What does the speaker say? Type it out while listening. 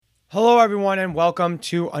Hello, everyone, and welcome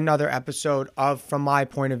to another episode of From My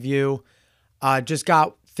Point of View. Just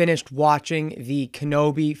got finished watching the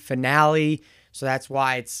Kenobi finale, so that's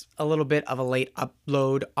why it's a little bit of a late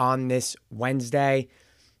upload on this Wednesday.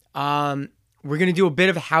 We're going to do a bit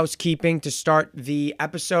of housekeeping to start the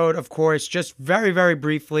episode, of course, just very, very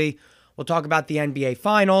briefly. We'll talk about the NBA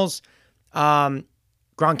Finals,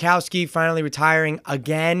 Gronkowski finally retiring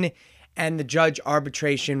again, and the Judge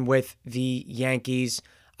arbitration with the Yankees.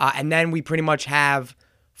 And then we pretty much have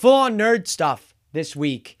full-on nerd stuff this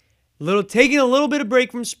week. Taking a little bit of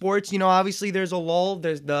break from sports. You know, obviously there's a lull.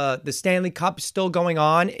 There's the Stanley Cup still going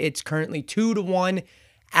on. It's currently 2-1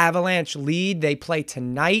 Avalanche lead. They play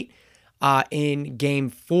tonight in Game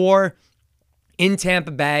 4 in Tampa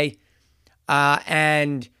Bay.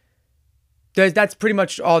 And that's pretty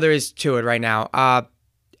much all there is to it right now.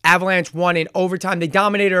 Avalanche won in overtime. They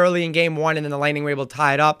dominated early in Game 1, and then the Lightning were able to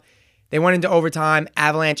tie it up. They went into overtime.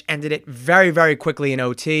 Avalanche ended it very, very quickly in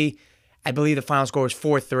OT. I believe the final score was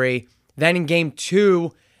 4-3. Then in Game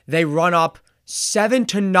 2, they run up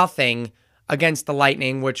 7-0 against the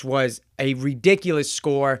Lightning, which was a ridiculous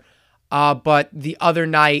score. But the other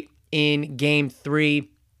night in Game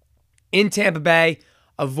 3 in Tampa Bay,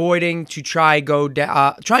 trying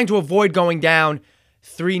to avoid going down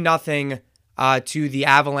 3-0 to the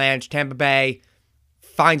Avalanche. Tampa Bay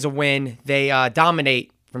finds a win. They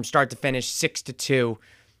dominate from start to finish, 6-2.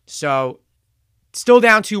 So, still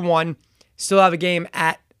down 2-1. Still have a game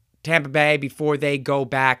at Tampa Bay before they go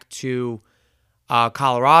back to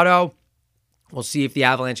Colorado. We'll see if the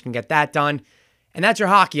Avalanche can get that done. And that's your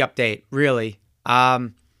hockey update, really.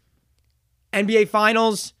 NBA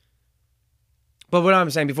Finals. But what I'm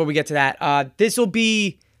saying before we get to that, this will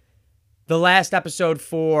be the last episode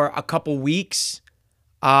for a couple weeks.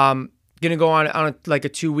 Gonna go on a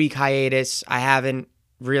 2-week hiatus. I haven't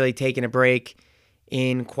really taken a break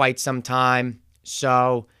in quite some time.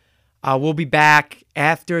 So we'll be back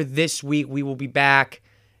after this week. We will be back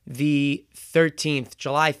the 13th.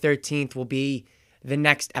 July 13th will be the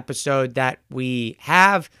next episode that we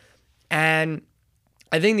have. And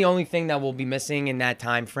I think the only thing that we'll be missing in that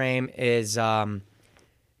time frame is the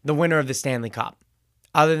winner of the Stanley Cup.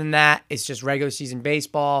 Other than that, it's just regular season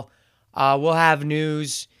baseball. We'll have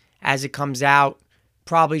news as it comes out.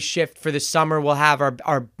 Probably shift for the summer. We'll have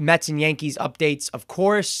our Mets and Yankees updates, of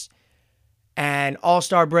course, and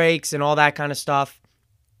all-star breaks and all that kind of stuff.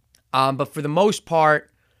 But for the most part,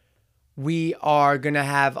 we are going to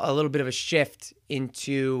have a little bit of a shift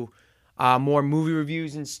into more movie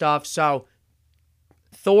reviews and stuff. So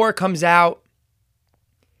Thor comes out.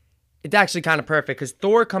 It's actually kind of perfect because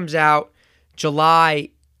Thor comes out July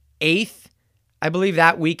 8th. I believe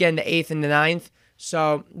that weekend, the 8th and the 9th.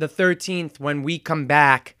 So the 13th, when we come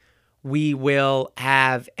back, we will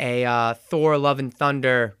have a Thor Love and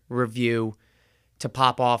Thunder review to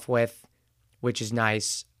pop off with, which is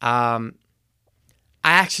nice. I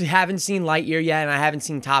actually haven't seen Lightyear yet, and I haven't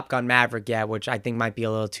seen Top Gun Maverick yet, which I think might be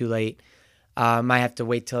a little too late. Might have to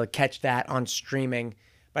wait till catch that on streaming.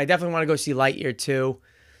 But I definitely want to go see Lightyear too.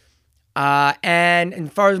 And as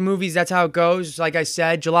far as movies, that's how it goes. Like I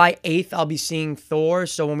said, July 8th, I'll be seeing Thor.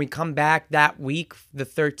 So when we come back that week, the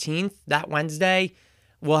 13th, that Wednesday,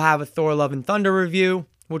 we'll have a Thor Love and Thunder review,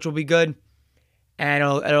 which will be good. And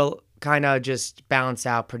it'll kind of just balance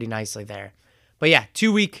out pretty nicely there. But yeah,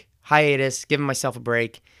 2-week hiatus, giving myself a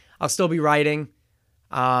break. I'll still be writing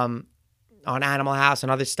on Animal House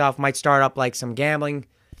and other stuff. Might start up like some gambling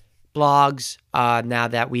blogs now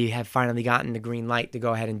that we have finally gotten the green light to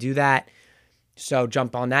go ahead and do that. So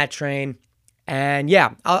jump on that train. And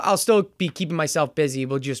yeah, I'll still be keeping myself busy.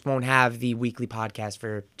 We just won't have the weekly podcast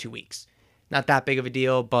for 2 weeks. Not that big of a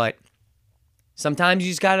deal, but sometimes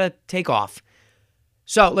you just got to take off.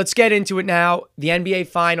 So let's get into it now. The NBA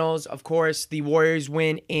Finals, of course, the Warriors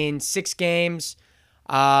win in 6 games.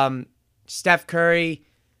 Steph Curry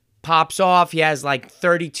pops off. He has like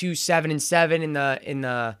 32, 7, and 7 in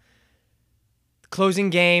the closing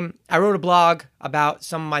game. I wrote a blog about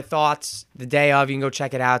some of my thoughts the day of. You can go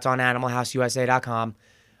check it out. It's on animalhouseusa.com.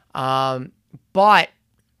 But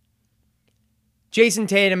Jason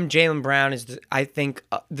Tatum, Jaylen Brown is, I think,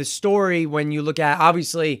 the story when you look at,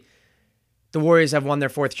 obviously, the Warriors have won their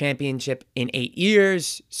 4th championship in 8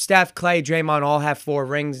 years. Steph, Clay, Draymond all have 4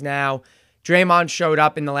 rings now. Draymond showed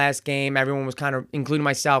up in the last game. Everyone was kind of, including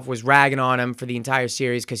myself, was ragging on him for the entire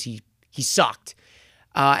series because he sucked.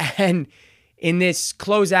 And in this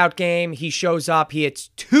closeout game, he shows up. He hits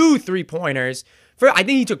 2 3-pointers. I think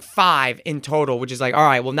he took 5 in total, which is like, all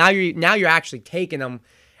right, well, now you're actually taking them,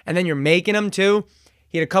 and then you're making them too.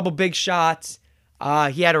 He had a couple big shots.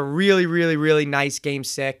 He had a really, really, really nice Game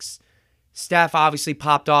 6. Steph obviously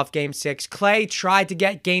popped off game 6. Clay tried to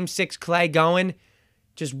get game 6 Clay going.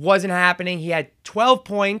 Just wasn't happening. He had 12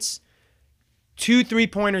 points, 2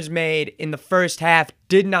 3-pointers made in the first half.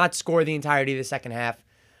 Did not score the entirety of the second half.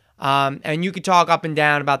 And you could talk up and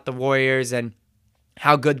down about the Warriors and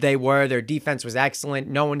how good they were. Their defense was excellent.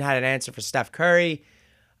 No one had an answer for Steph Curry.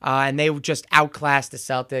 And they just outclassed the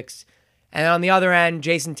Celtics. And on the other end,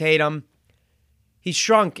 Jason Tatum, he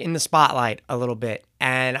shrunk in the spotlight a little bit.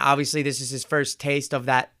 And obviously this is his first taste of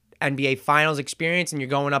that NBA Finals experience. And you're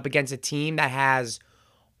going up against a team that has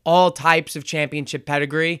all types of championship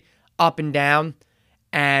pedigree, up and down.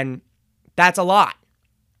 And that's a lot.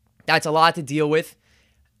 That's a lot to deal with.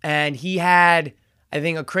 And he had, I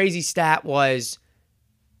think a crazy stat was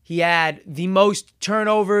he had the most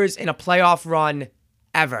turnovers in a playoff run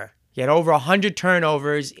ever. He had over 100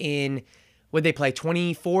 turnovers in, would they play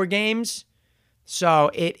 24 games? So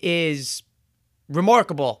it is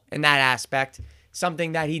remarkable in that aspect.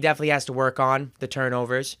 Something that he definitely has to work on, the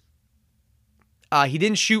turnovers. He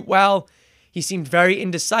didn't shoot well. He seemed very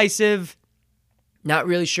indecisive. Not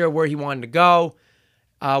really sure where he wanted to go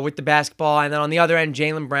with the basketball. And then on the other end,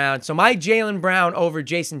 Jaylen Brown. So my Jaylen Brown over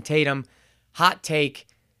Jason Tatum hot take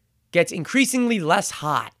gets increasingly less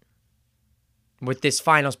hot with this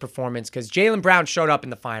finals performance because Jaylen Brown showed up in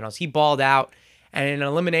the finals. He balled out. And in an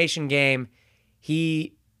elimination game,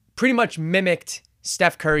 he pretty much mimicked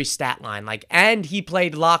Steph Curry's stat line. And he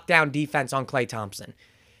played lockdown defense on Klay Thompson.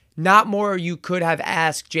 Not more you could have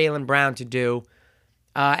asked Jaylen Brown to do.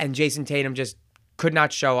 And Jason Tatum just could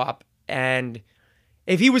not show up. And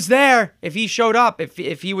if he was there, if he showed up,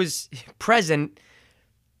 if he was present,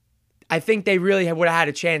 I think they really would have had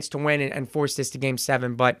a chance to win and force this to Game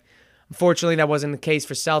 7. But unfortunately, that wasn't the case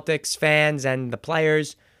for Celtics fans and the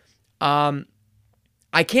players.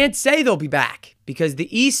 I can't say they'll be back because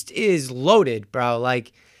the East is loaded, bro.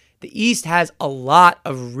 The East has a lot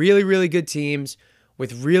of really, really good teams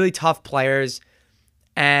with really tough players.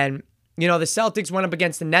 And, the Celtics went up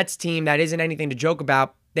against the Nets team that isn't anything to joke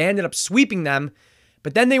about. They ended up sweeping them,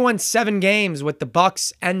 but then they won 7 games with the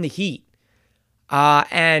Bucks and the Heat.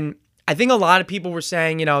 And I think a lot of people were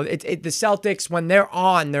saying, the Celtics, when they're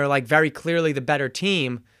on, they're very clearly the better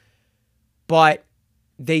team, but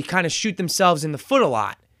they kind of shoot themselves in the foot a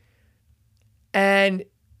lot. And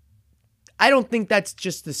I don't think that's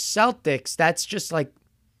just the Celtics. That's just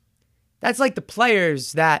that's the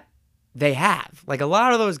players that they have. A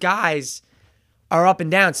lot of those guys are up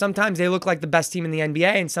and down. Sometimes they look like the best team in the NBA,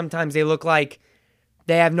 and sometimes they look like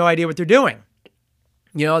they have no idea what they're doing.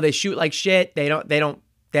 They shoot like shit. They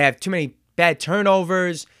have too many bad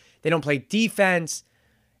turnovers. They don't play defense.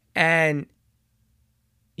 And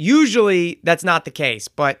usually that's not the case.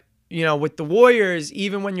 But, with the Warriors,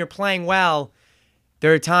 even when you're playing well,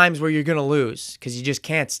 there are times where you're going to lose because you just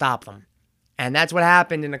can't stop them. And that's what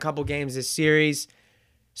happened in a couple games this series.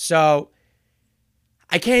 So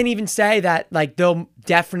I can't even say that they'll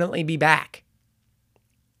definitely be back.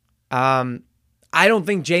 I don't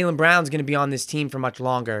think Jaylen Brown's going to be on this team for much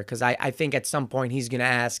longer because I think at some point he's going to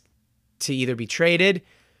ask to either be traded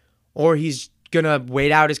or he's going to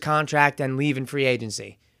wait out his contract and leave in free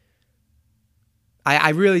agency. I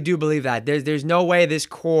really do believe that. There's no way this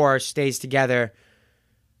core stays together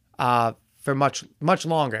for much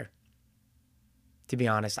longer, to be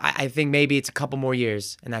honest. I think maybe it's a couple more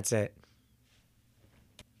years, and that's it.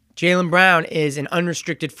 Jaylen Brown is an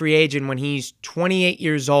unrestricted free agent when he's 28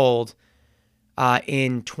 years old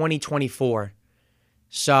in 2024.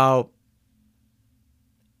 So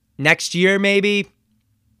next year, maybe,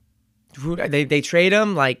 they trade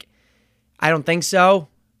him? I don't think so,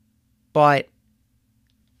 but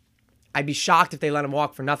I'd be shocked if they let him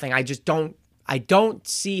walk for nothing. I don't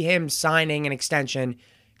see him signing an extension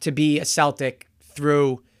to be a Celtic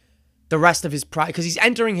through the rest of his prime because he's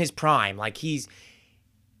entering his prime.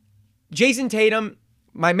 Jason Tatum.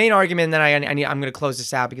 My main argument, and then I'm going to close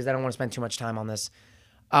this out because I don't want to spend too much time on this.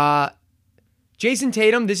 Jason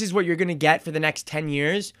Tatum, this is what you're going to get for the next 10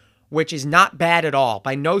 years, which is not bad at all.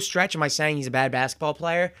 By no stretch am I saying he's a bad basketball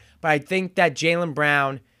player, but I think that Jaylen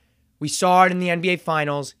Brown, we saw it in the NBA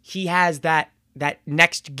Finals, he has that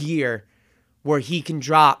next gear where he can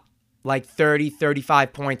drop 30,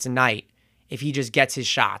 35 points a night if he just gets his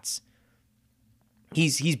shots.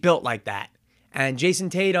 He's built like that. And Jason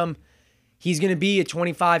Tatum, he's going to be a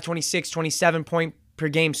 25, 26, 27 point per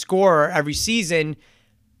game scorer every season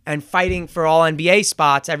and fighting for all NBA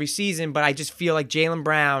spots every season. But I just feel like Jaylen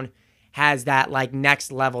Brown has that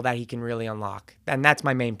next level that he can really unlock. And that's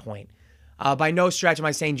my main point. By no stretch am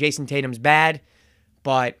I saying Jason Tatum's bad,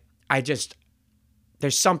 but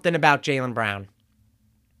there's something about Jaylen Brown.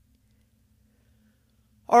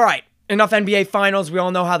 All right. enough NBA Finals. We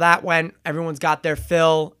all know how that went. Everyone's got their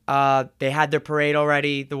fill. They had their parade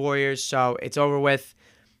already, the Warriors, so it's over with.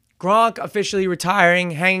 Gronk officially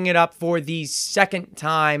retiring, hanging it up for the second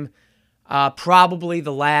time. Probably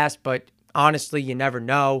the last, but honestly, you never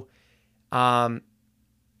know. I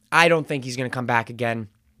don't think he's going to come back again.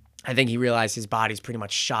 I think he realized his body's pretty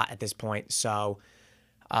much shot at this point. So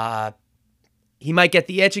he might get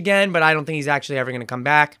the itch again, but I don't think he's actually ever going to come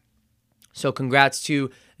back. So congrats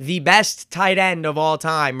to the best tight end of all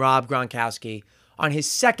time, Rob Gronkowski, on his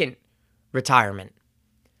second retirement.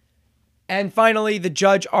 And finally, the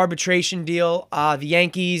Judge arbitration deal. The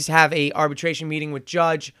Yankees have a arbitration meeting with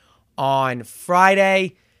Judge on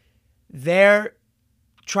Friday. They're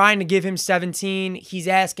trying to give him 17. He's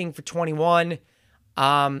asking for 21.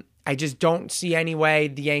 I just don't see any way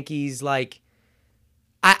the Yankees, I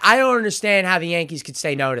don't understand how the Yankees could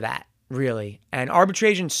say no to that, really. And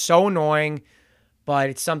arbitration's so annoying, but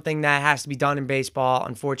it's something that has to be done in baseball,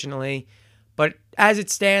 unfortunately. But as it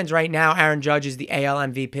stands right now, Aaron Judge is the AL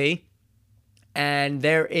MVP. And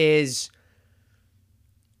there is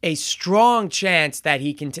a strong chance that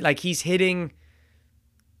he can, he's hitting,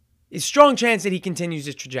 a strong chance that he continues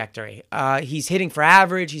his trajectory. He's hitting for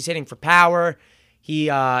average. He's hitting for power. He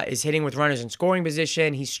is hitting with runners in scoring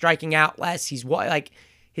position. He's striking out less.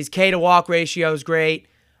 His K to walk ratio is great.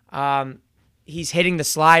 He's hitting the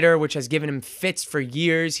slider, which has given him fits for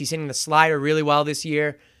years. He's hitting the slider really well this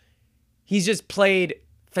year. He's just played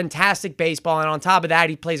fantastic baseball, and on top of that,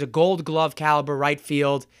 he plays a Gold Glove caliber right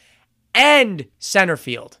field and center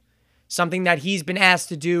field. Something that he's been asked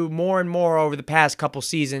to do more and more over the past couple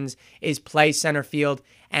seasons is play center field,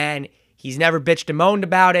 and he's never bitched and moaned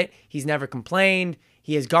about it. He's never complained.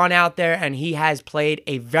 He has gone out there, and he has played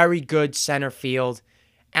a very good center field.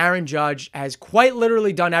 Aaron Judge has quite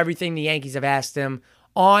literally done everything the Yankees have asked him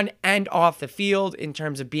on and off the field in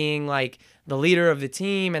terms of being the leader of the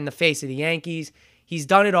team and the face of the Yankees. He's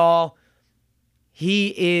done it all.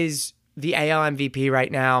 He is the AL MVP right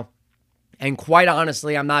now. And quite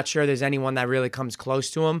honestly, I'm not sure there's anyone that really comes close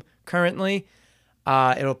to him currently.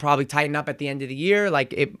 It'll probably tighten up at the end of the year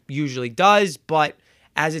like it usually does. But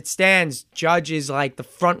as it stands, Judge is the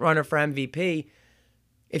front runner for MVP.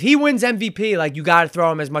 If he wins MVP, you got to throw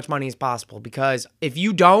him as much money as possible. Because if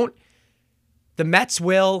you don't, the Mets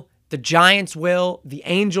will, the Giants will, the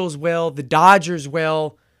Angels will, the Dodgers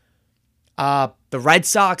will. The Red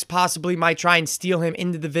Sox possibly might try and steal him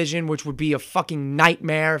in the division, which would be a fucking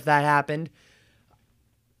nightmare if that happened.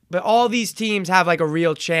 But all these teams have a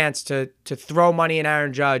real chance to throw money in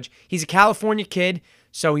Aaron Judge. He's a California kid,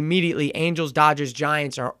 so immediately Angels, Dodgers,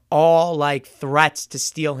 Giants are all threats to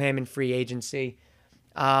steal him in free agency.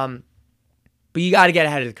 But you got to get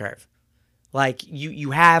ahead of the curve.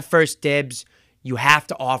 You have first dibs. You have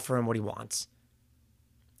to offer him what he wants.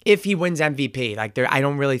 If he wins MVP, I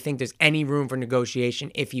don't really think there's any room for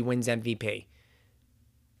negotiation if he wins MVP.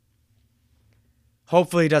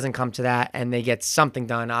 Hopefully it doesn't come to that and they get something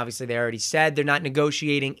done. Obviously, they already said they're not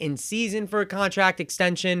negotiating in season for a contract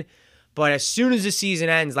extension. But as soon as the season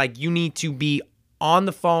ends, you need to be on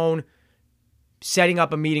the phone setting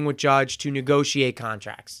up a meeting with Judge to negotiate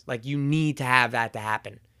contracts. You need to have that to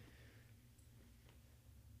happen.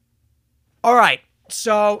 All right,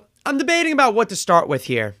 so I'm debating about what to start with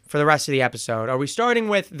here for the rest of the episode. Are we starting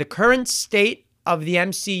with the current state of the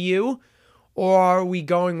MCU, or are we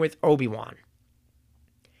going with Obi-Wan?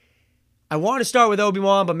 I want to start with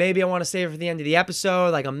Obi-Wan, but maybe I want to save it for the end of the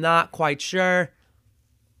episode. I'm not quite sure.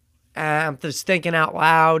 I'm just thinking out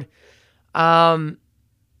loud.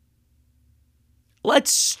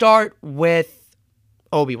 Let's start with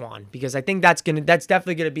Obi-Wan, because I think that's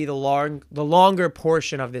definitely gonna be the longer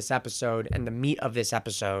portion of this episode and the meat of this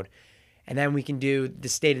episode, and then we can do the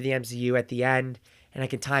state of the MCU at the end, and I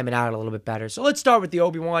can time it out a little bit better. So let's start with the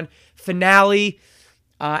Obi-Wan finale,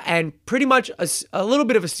 and pretty much a little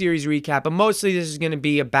bit of a series recap, but mostly this is gonna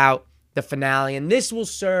be about the finale, and this will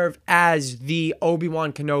serve as the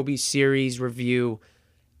Obi-Wan Kenobi series review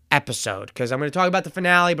episode, because I'm going to talk about the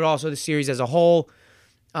finale, but also the series as a whole,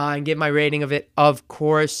 and give my rating of it, of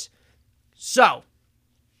course. So,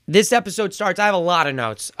 this episode starts, I have a lot of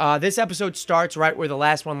notes. This episode starts right where the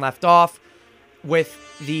last one left off, with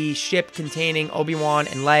the ship containing Obi-Wan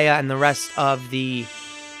and Leia and the rest of the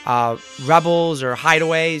rebels or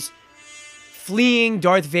hideaways fleeing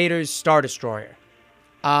Darth Vader's Star Destroyer.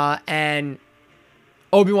 And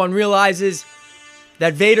Obi-Wan realizes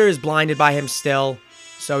that Vader is blinded by him still.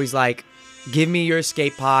 So he's like, give me your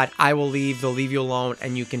escape pod. I will leave. They'll leave you alone.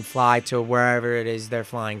 And you can fly to wherever it is they're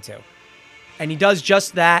flying to. And he does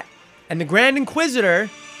just that. And the Grand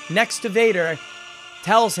Inquisitor next to Vader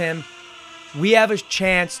tells him, we have a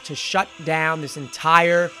chance to shut down this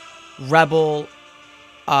entire rebel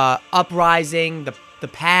uprising, the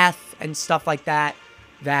path and stuff like that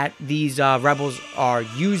these rebels are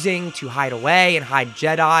using to hide away and hide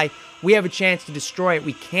Jedi. We have a chance to destroy it.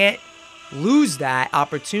 We can't lose that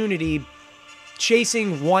opportunity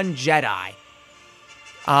chasing one Jedi.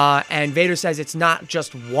 And Vader says it's not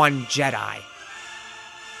just one Jedi.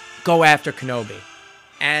 Go after Kenobi.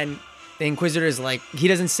 And the Inquisitor is like, he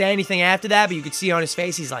doesn't say anything after that, but you could see on his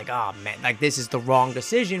face, he's like, oh man, like this is the wrong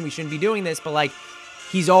decision. We shouldn't be doing this. But like,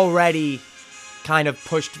 he's already kind of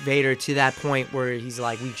pushed Vader to that point where he's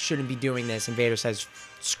like, we shouldn't be doing this. And Vader says,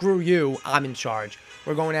 screw you, I'm in charge.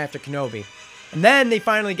 We're going after Kenobi. And then they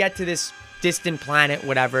finally get to this distant planet,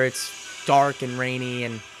 whatever. It's dark and rainy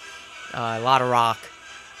and a lot of rock.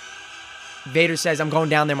 Vader says, I'm going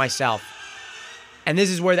down there myself. And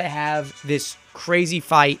this is where they have this crazy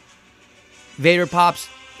fight. Vader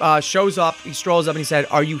shows up, he strolls up and he said,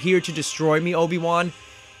 are you here to destroy me, Obi-Wan?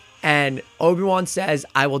 And Obi-Wan says,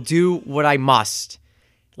 I will do what I must.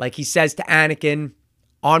 Like he says to Anakin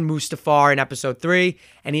on Mustafar in episode 3.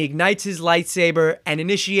 And he ignites his lightsaber and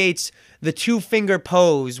initiates the two-finger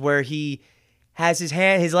pose where he has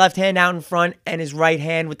his left hand out in front and his right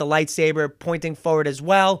hand with the lightsaber pointing forward as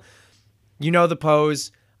well. You know the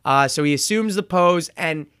pose. So he assumes the pose,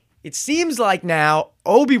 and it seems like now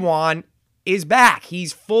Obi-Wan is back.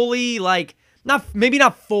 He's fully, like, maybe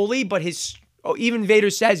not fully, but even Vader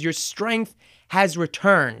says your strength has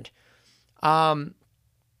returned. But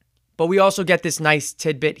we also get this nice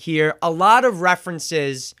tidbit here. A lot of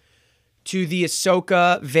references to the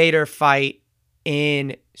Ahsoka Vader fight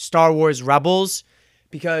in Star Wars Rebels,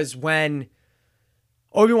 because when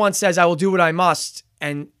Obi-Wan says, I will do what I must,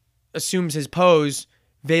 and assumes his pose,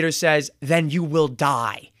 Vader says, then you will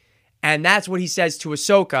die. And that's what he says to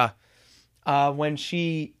Ahsoka when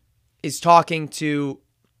she is talking to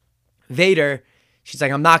Vader. She's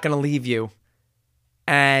like, I'm not going to leave you.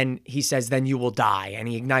 And he says, then you will die. And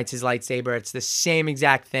he ignites his lightsaber. It's the same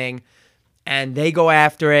exact thing. And they go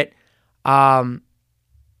after it.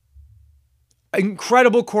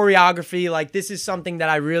 Incredible choreography. Like, this is something that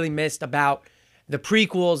I really missed about the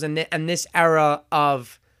prequels and this era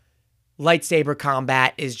of lightsaber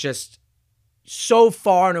combat is just so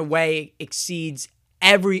far and away exceeds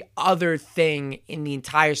every other thing in the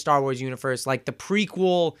entire Star Wars universe. Like the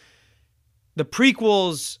prequels,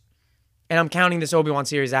 and I'm counting this Obi-Wan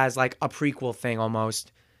series as like a prequel thing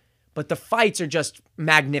almost, but the fights are just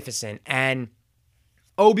magnificent. And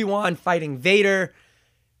Obi-Wan fighting Vader,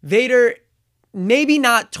 maybe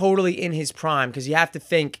not totally in his prime, because you have to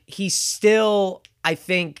think he's still, I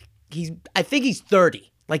think he's 30.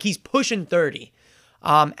 Like, he's pushing 30.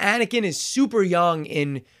 Anakin is super young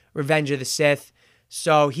in Revenge of the Sith.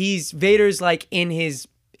 So Vader's like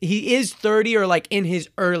he is 30 or like in his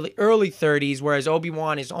early 30s, whereas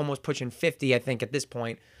Obi-Wan is almost pushing 50, I think, at this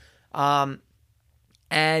point.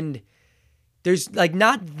 And there's like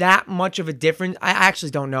not that much of a difference. I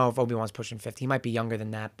actually don't know if Obi-Wan's pushing 50. He might be younger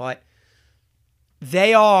than that, but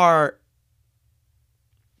they are,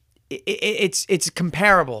 it's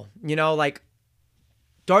comparable, you know, like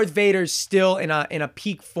Darth Vader's still in a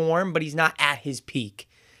peak form, but he's not at his peak.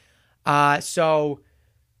 So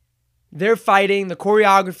they're fighting. The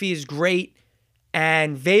choreography is great,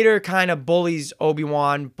 and Vader kind of bullies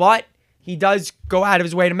Obi-Wan, but he does go out of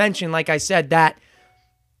his way to mention, like I said, that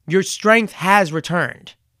your strength has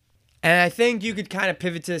returned. And I think you could kind of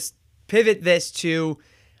pivot this to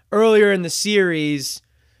earlier in the series.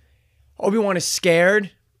 Obi-Wan is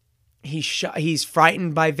scared. He's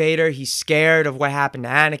frightened by Vader. He's scared of what happened to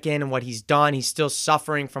Anakin and what he's done. He's still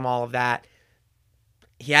suffering from all of that.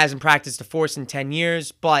 He hasn't practiced the Force in 10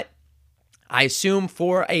 years, but I assume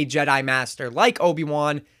for a Jedi Master like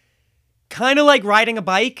Obi-Wan, kind of like riding a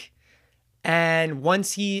bike. And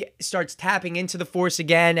once he starts tapping into the Force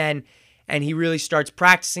again and he really starts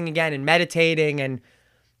practicing again and meditating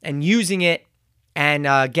and using it,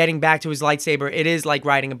 and getting back to his lightsaber, it is like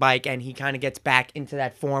riding a bike, and he kind of gets back into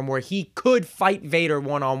that form where he could fight Vader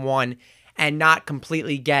one-on-one and not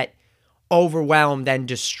completely get overwhelmed and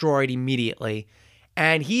destroyed immediately.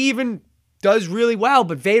 And he even does really well,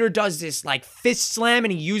 but Vader does this like fist slam,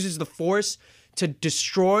 and he uses the Force to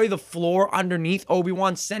destroy the floor underneath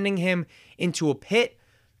Obi-Wan, sending him into a pit.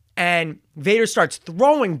 And Vader starts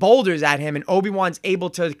throwing boulders at him, and Obi-Wan's able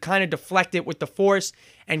to kind of deflect it with the Force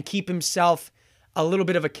and keep himself a little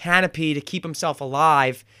bit of a canopy to keep himself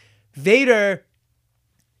alive. Vader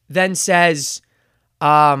then says,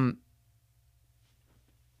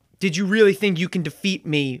 did you really think you can defeat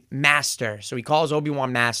me, Master? So he calls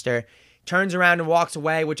Obi-Wan Master. turns around and walks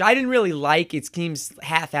away, which I didn't really like. It seems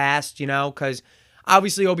half-assed, because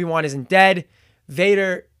obviously Obi-Wan isn't dead.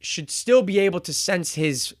 Vader should still be able to sense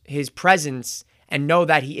his presence and know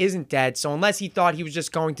that he isn't dead. So unless he thought he was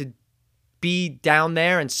just going to be down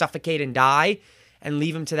there and suffocate and die and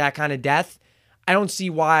leave him to that kind of death, I don't see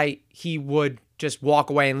why he would just walk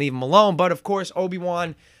away and leave him alone. But of course,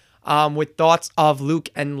 Obi-Wan, with thoughts of Luke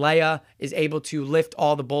and Leia, is able to lift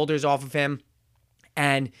all the boulders off of him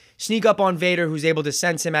and sneak up on Vader, who's able to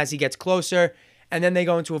sense him as he gets closer. And then they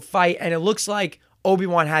go into a fight, and it looks like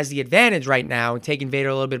Obi-Wan has the advantage right now, taking Vader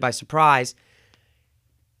a little bit by surprise.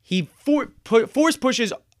 He force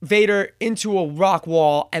pushes Vader into a rock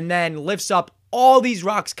wall and then lifts up all these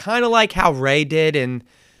rocks, kind of like how Rey did in,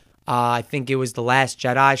 I think it was The Last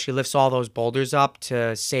Jedi. She lifts all those boulders up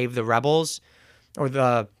to save the rebels, or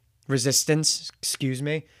the resistance, excuse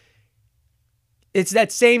me. It's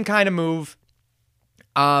that same kind of move.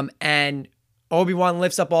 And Obi-Wan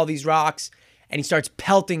lifts up all these rocks, and he starts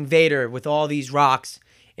pelting Vader with all these rocks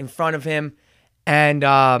in front of him.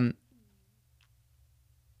 And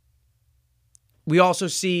we also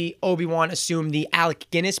see Obi-Wan assume the Alec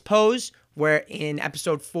Guinness pose, where in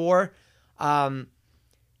episode 4,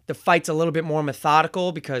 the fight's a little bit more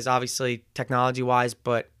methodical because obviously technology-wise,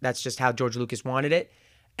 but that's just how George Lucas wanted it.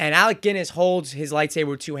 And Alec Guinness holds his lightsaber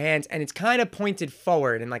with two hands, and it's kind of pointed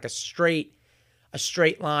forward in like a straight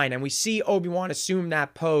line. And we see Obi-Wan assume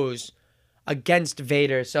that pose against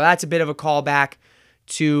Vader. So that's a bit of a callback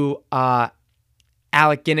to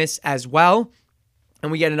Alec Guinness as well.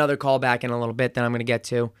 And we get another callback in a little bit that I'm going to get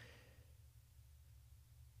to.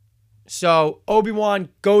 So Obi-Wan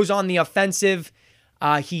goes on the offensive.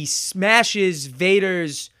 He smashes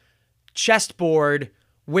Vader's chestboard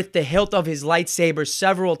with the hilt of his lightsaber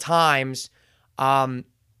several times,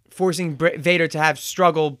 forcing Vader to have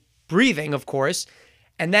struggle breathing, of course.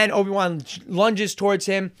 And then Obi-Wan lunges towards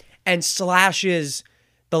him and slashes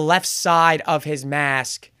the left side of his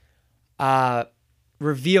mask,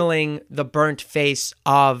 revealing the burnt face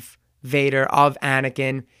of Vader, of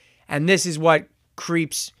Anakin. And this is what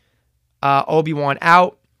creeps Obi-Wan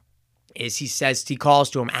out, is he calls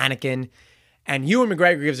to him Anakin. And Ewan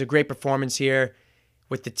McGregor gives a great performance here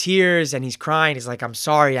with the tears, and he's crying. He's like, "I'm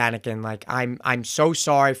sorry, Anakin. Like, I'm so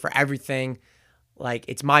sorry for everything. Like,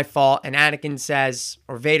 it's my fault." And Anakin says,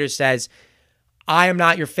 or Vader says, "I am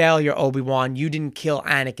not your failure, Obi-Wan. You didn't kill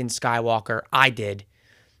Anakin Skywalker. I did."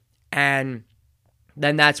 And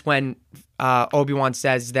then that's when Obi-Wan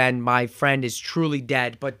says, "Then my friend is truly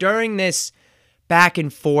dead." But during this back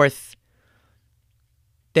and forth,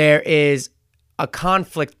 there is a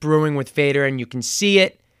conflict brewing with Vader, and you can see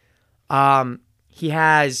it. He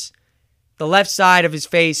has the left side of his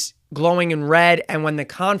face glowing in red, and when the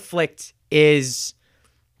conflict is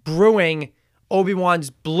brewing, Obi-Wan's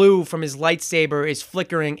blue from his lightsaber is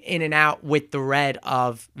flickering in and out with the red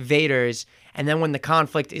of Vader's. And then when the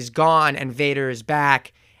conflict is gone and Vader is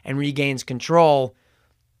back and regains control,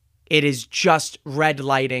 it is just red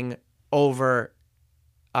lighting over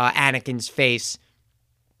Anakin's face.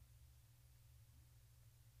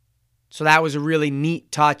 So that was a really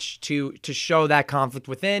neat touch to show that conflict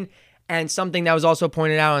within. And something that was also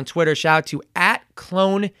pointed out on Twitter, shout out to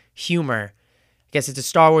 @CloneHumor. I guess it's a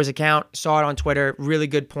Star Wars account. Saw it on Twitter. Really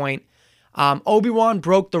good point. Obi-Wan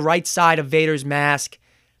broke the right side of Vader's mask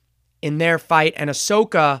in their fight, and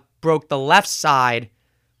Ahsoka broke the left side.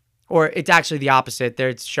 Or it's actually the opposite.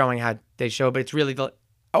 They're showing how they show, but it's really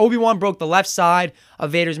Obi-Wan broke the left side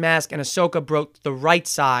of Vader's mask, and Ahsoka broke the right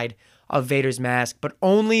side of Vader's mask. But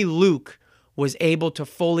only Luke was able to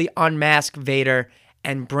fully unmask Vader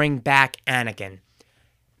and bring back Anakin.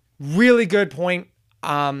 Really good point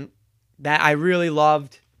that I really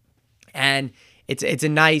loved, and it's a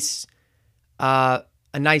nice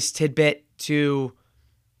tidbit to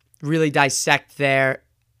really dissect there.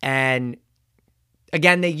 And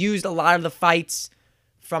again, they used a lot of the fights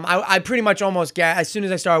from I pretty much almost get, as soon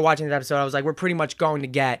as I started watching this episode, I was like, we're pretty much going to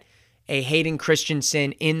get a Hayden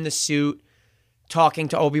Christensen in the suit talking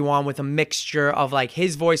to Obi-Wan with a mixture of like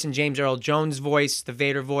his voice and James Earl Jones' voice, the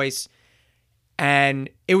Vader voice. And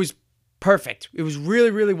it was perfect. It was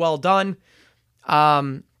really, really well done.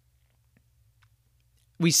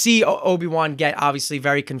 We see Obi-Wan get obviously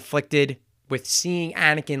very conflicted with seeing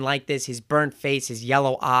Anakin like this, his burnt face, his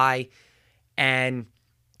yellow eye, and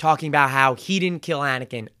talking about how he didn't kill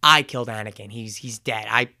Anakin. I killed Anakin. He's dead.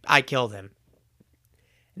 I killed him.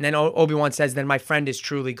 And then Obi-Wan says, "Then my friend is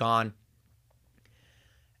truly gone."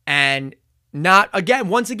 And not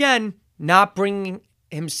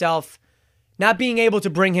being able to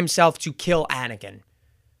bring himself to kill Anakin.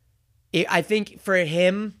 I think for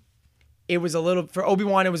him, it was a little, for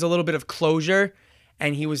Obi-Wan, it was a little bit of closure,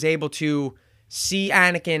 and he was able to see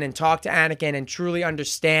Anakin and talk to Anakin and truly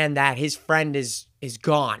understand that his friend is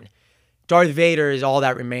gone. Darth Vader is all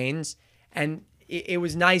that remains. And it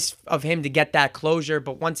was nice of him to get that closure,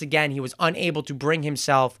 but once again, he was unable to bring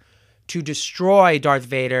himself to destroy Darth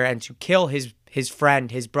Vader and to kill his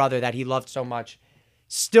friend, his brother that he loved so much.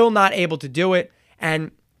 Still not able to do it,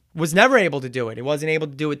 and was never able to do it. He wasn't able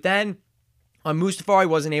to do it then. On Mustafar, he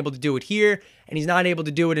wasn't able to do it here, and he's not able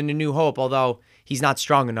to do it in A New Hope, although he's not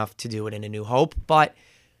strong enough to do it in A New Hope. But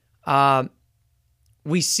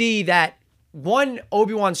we see that, one,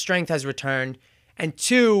 Obi-Wan's strength has returned, and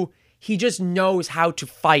two, he just knows how to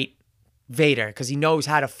fight Vader because he knows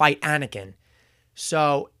how to fight Anakin.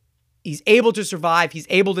 So he's able to survive. He's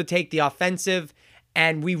able to take the offensive,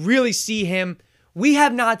 and we really see him. We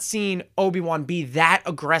have not seen Obi-Wan be that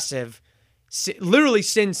aggressive literally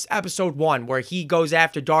since episode 1, where he goes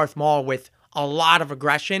after Darth Maul with a lot of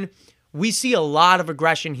aggression. We see a lot of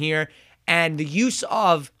aggression here, and the use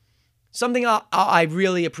of something I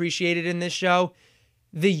really appreciated in this show,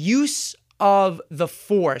 the use of the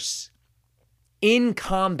Force in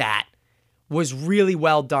combat was really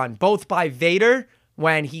well done, both by Vader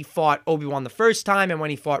when he fought Obi-Wan the first time, and when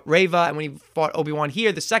he fought Reva, and when he fought Obi-Wan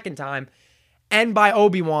here the second time, and by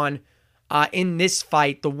Obi-Wan in this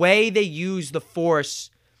fight. The way they use the Force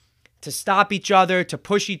to stop each other, to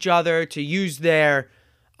push each other, to use their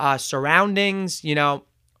surroundings. You know,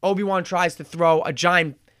 Obi-Wan tries to throw a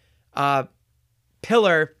giant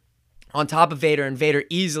pillar on top of Vader, and Vader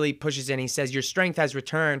easily pushes in. He says, your strength has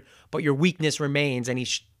returned, but your weakness remains. And he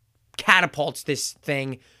catapults this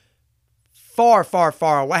thing far, far,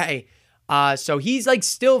 far away. So he's like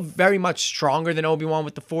still very much stronger than Obi-Wan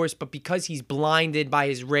with the Force, but because he's blinded by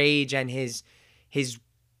his rage and his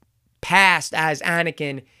past as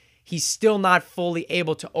Anakin, he's still not fully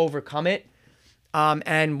able to overcome it.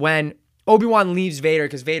 And when Obi-Wan leaves Vader,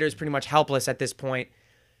 because Vader is pretty much helpless at this point,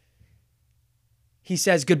 he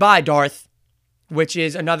says, goodbye, Darth, which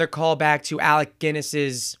is another callback to Alec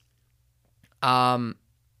Guinness's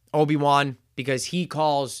Obi-Wan, because he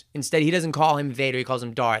doesn't call him Vader, he calls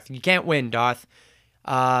him Darth. You can't win, Darth.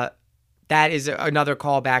 That is another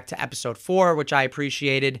callback to episode 4, which I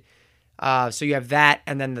appreciated. So you have that,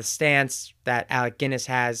 and then the stance that Alec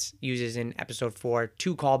Guinness uses in episode 4,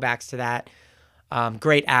 2 callbacks to that.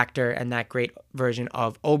 Great actor, and that great version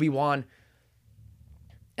of Obi-Wan.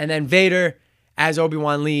 And then Vader, as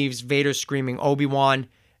Obi-Wan leaves, Vader screaming Obi-Wan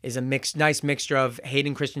is a nice mixture of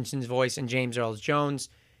Hayden Christensen's voice and James Earl Jones.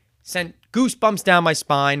 Sent goosebumps down my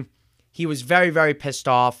spine. He was very, very pissed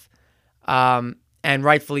off, and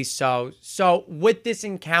rightfully so. So with this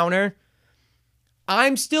encounter,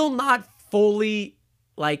 I'm still not fully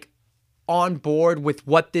on board with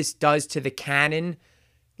what this does to the canon,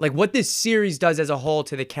 what this series does as a whole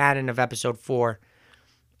to the canon of episode 4.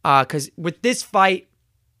 Because with this fight,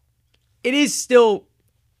 it is still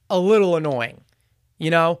a little annoying,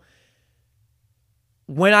 you know?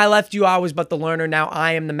 When I left you, I was but the learner. Now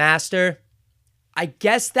I am the master. I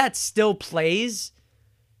guess that still plays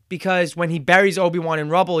because when he buries Obi-Wan in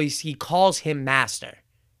rubble, he calls him master.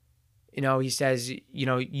 You know, he says,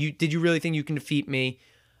 did you really think you can defeat me?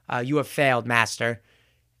 You have failed, master.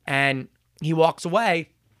 And he walks away,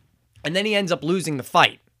 and then he ends up losing the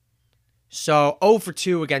fight. So 0 for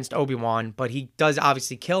 2 against Obi-Wan, but he does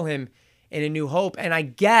obviously kill him in A New Hope. And I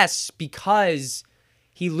guess because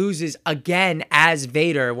he loses again as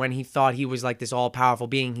Vader when he thought he was this all-powerful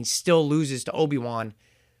being, he still loses to Obi-Wan.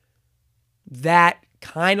 That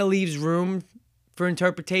kind of leaves room for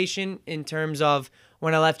interpretation in terms of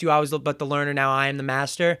when I left you, I was but the learner, now I am the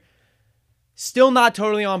master. Still not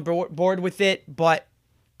totally on board with it, but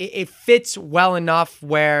it fits well enough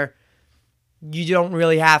where you don't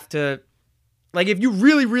really have to... if you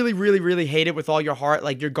really, really, really, really hate it with all your heart,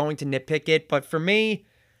 you're going to nitpick it. But for me,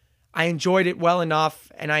 I enjoyed it well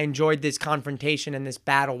enough, and I enjoyed this confrontation and this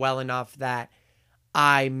battle well enough that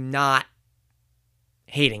I'm not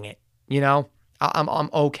hating it, you know? I'm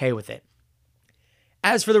okay with it.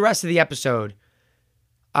 As for the rest of the episode,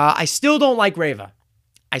 I still don't like Reva.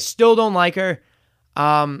 I still don't like her.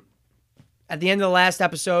 At the end of the last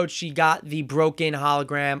episode, she got the broken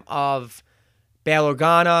hologram of Bail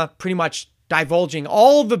Organa, pretty much divulging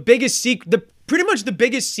all the biggest pretty much the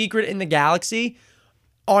biggest secret in the galaxy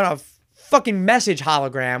on a fucking message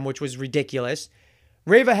hologram, which was ridiculous.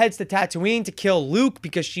 Reva heads to Tatooine to kill Luke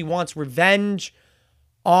because she wants revenge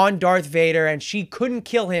on Darth Vader, and she couldn't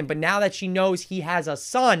kill him, but now that she knows he has a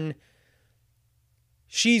son,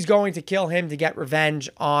 she's going to kill him to get revenge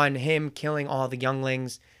on him killing all the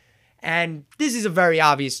younglings. And this is a very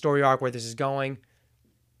obvious story arc where this is going.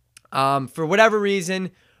 For whatever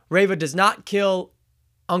reason, Reva does not kill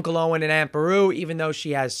Uncle Owen and Aunt Beru, even though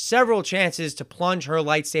she has several chances to plunge her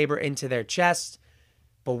lightsaber into their chest.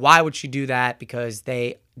 But why would she do that? Because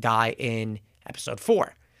they die in episode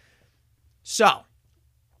 4. So,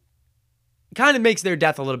 it kind of makes their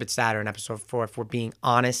death a little bit sadder in episode 4, if we're being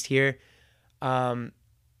honest here. But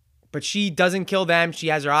she doesn't kill them. She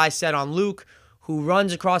has her eyes set on Luke, who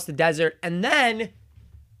runs across the desert. And then,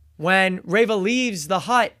 when Reva leaves the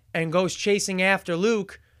hut and goes chasing after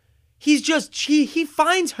Luke, he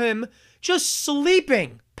finds him just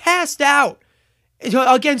sleeping, passed out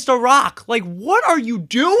against a rock. Like, what are you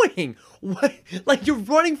doing? What? Like, you're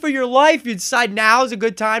running for your life. You decide now is a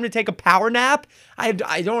good time to take a power nap. I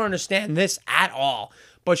don't understand this at all.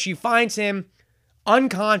 But she finds him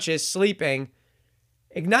unconscious, sleeping,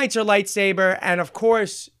 ignites her lightsaber, and of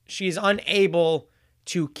course, she's unable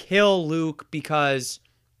to kill Luke because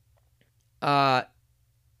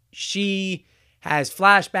she has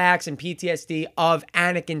flashbacks and PTSD of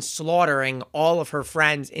Anakin slaughtering all of her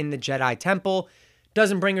friends in the Jedi Temple.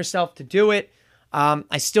 Doesn't bring herself to do it.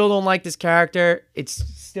 I still don't like this character. It's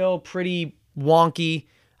still pretty wonky.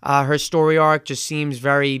 Her story arc just seems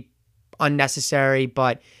very unnecessary,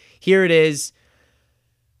 but here it is.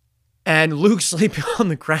 And Luke sleeping on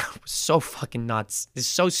the ground was so fucking nuts. It's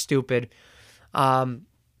so stupid.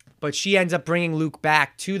 But she ends up bringing Luke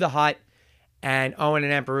back to the hut, and Owen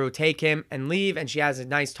and Aunt Beru take him and leave, and she has a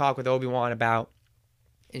nice talk with Obi-Wan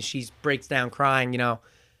and she breaks down crying,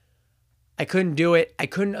 I couldn't do it. I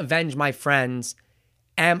couldn't avenge my friends.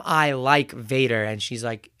 Am I like Vader? And he's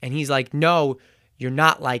like, no, you're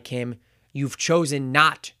not like him. You've chosen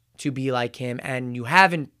not to be like him, and you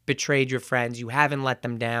haven't betrayed your friends. You haven't let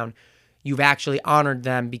them down. You've actually honored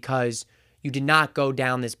them because you did not go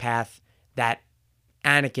down this path that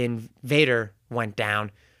Anakin Vader went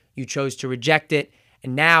down. You chose to reject it,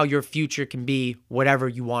 and now your future can be whatever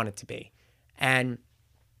you want it to be. And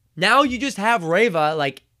now you just have Reva,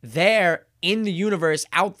 like, there in the universe,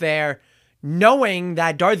 out there, knowing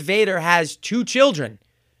that Darth Vader has 2 children.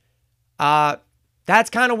 That's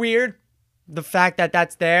kind of weird, the fact that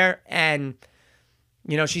that's there. And,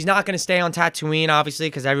 she's not going to stay on Tatooine, obviously,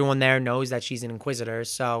 because everyone there knows that she's an Inquisitor.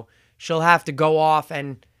 So she'll have to go off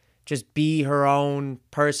and just be her own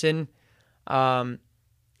person.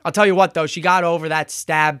 I'll tell you what, though, she got over that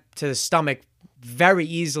stab to the stomach very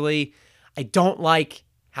easily. I don't like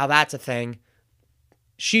how that's a thing.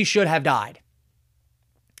 She should have died.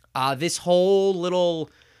 This whole little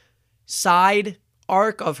side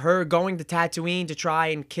arc of her going to Tatooine to try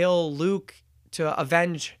and kill Luke to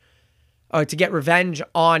get revenge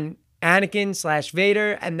on Anakin /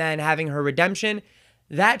 Vader, and then having her redemption,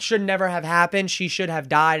 that should never have happened. She should have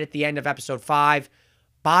died at the end of episode 5.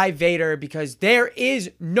 By Vader, because there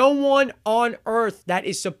is no one on Earth that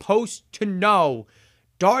is supposed to know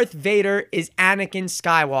Darth Vader is Anakin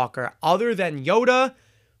Skywalker other than Yoda,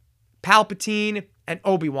 Palpatine, and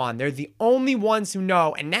Obi-Wan. They're the only ones who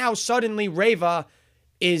know, and now suddenly Reva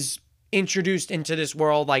is introduced into this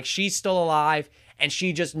world like she's still alive, and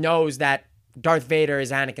she just knows that Darth Vader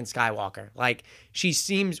is Anakin Skywalker. Like, she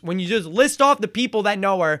seems, when you just list off the people that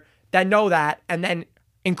know her, that know that, and then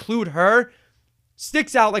include her,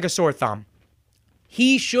 sticks out like a sore thumb.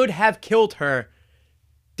 He should have killed her.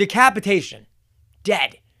 Decapitation.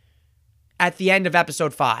 Dead. At the end of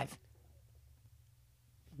episode 5.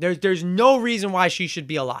 There's no reason why she should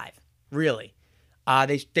be alive. Really.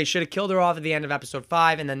 They should have killed her off at the end of episode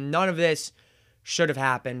 5, and then none of this should have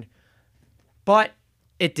happened. But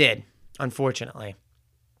it did, unfortunately.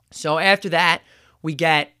 So after that, we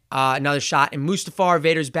get another shot in Mustafar.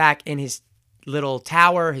 Vader's back in his little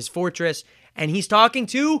tower, his fortress, and he's talking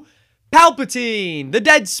to Palpatine. The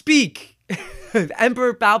dead speak.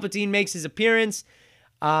 Emperor Palpatine makes his appearance,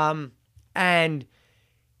 and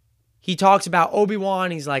he talks about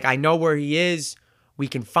Obi-Wan. He's like, I know where he is. We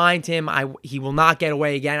can find him. He will not get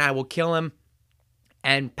away again. I will kill him.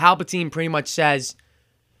 And Palpatine pretty much says,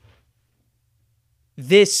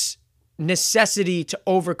 this necessity to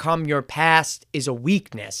overcome your past is a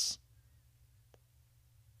weakness.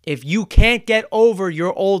 If you can't get over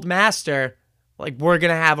your old master, like, we're going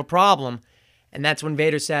to have a problem. And that's when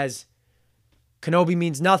Vader says, Kenobi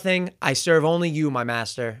means nothing. I serve only you, my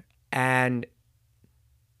master. And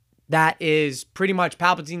that is pretty much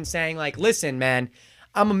Palpatine saying, like, listen, man,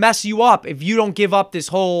 I'm going to mess you up if you don't give up this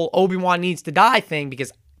whole Obi-Wan needs to die thing,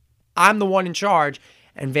 because I'm the one in charge.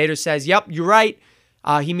 And Vader says, yep, you're right.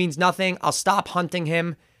 He means nothing. I'll stop hunting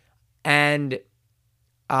him. And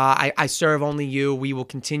I serve only you. We will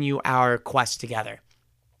continue our quest together.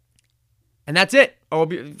 And that's it.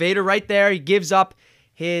 Vader right there. He gives up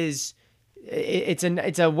his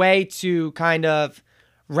it's a way to kind of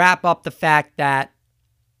wrap up the fact that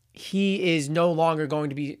he is no longer going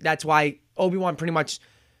to be. That's why Obi-Wan pretty much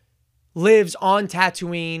lives on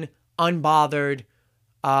Tatooine, unbothered,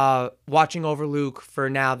 watching over Luke for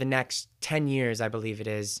now the next 10 years, I believe it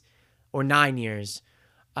is, or 9 years.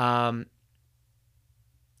 And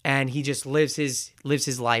he just lives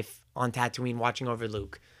his life on Tatooine, watching over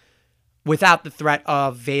Luke, without the threat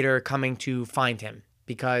of Vader coming to find him,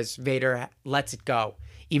 because Vader lets it go.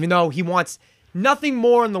 Even though he wants nothing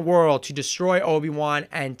more in the world to destroy Obi-Wan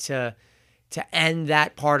and to end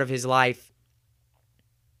that part of his life,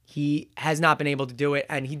 he has not been able to do it.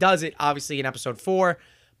 And he does it, obviously, in Episode 4,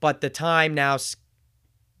 but the time now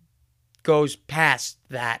goes past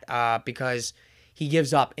that because he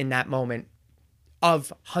gives up in that moment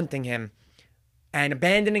of hunting him and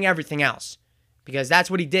abandoning everything else, because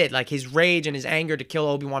that's what he did. Like, his rage and his anger to kill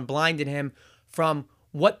Obi-Wan blinded him from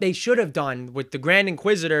what they should have done, with the Grand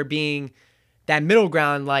Inquisitor being that middle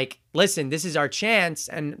ground. Like, listen, this is our chance.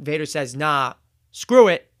 And Vader says, nah, screw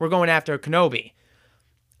it. We're going after Kenobi.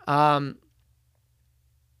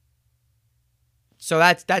 So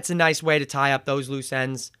that's a nice way to tie up those loose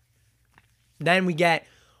ends. Then we get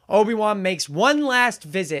Obi-Wan makes one last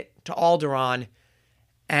visit to Alderaan,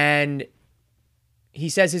 and he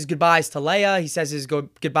says his goodbyes to Leia. He says his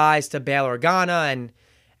goodbyes to Bail Organa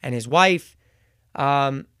and his wife.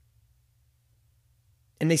 And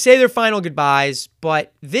they say their final goodbyes,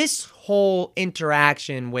 but this whole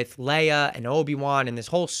interaction with Leia and Obi-Wan and this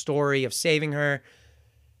whole story of saving her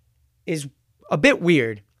is a bit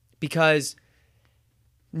weird, because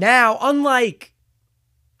now, unlike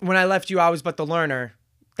when I left you, I was but the learner,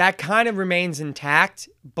 that kind of remains intact,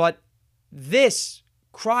 but this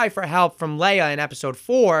cry for help from Leia in Episode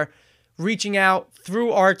 4, reaching out through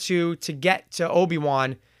R2 to get to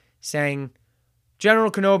Obi-Wan, saying,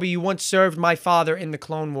 General Kenobi, you once served my father in the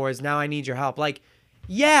Clone Wars. Now I need your help. Like,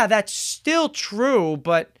 yeah, that's still true,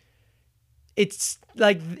 but it's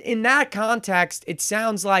like, in that context, it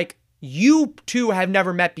sounds like you two have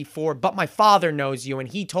never met before, but my father knows you, and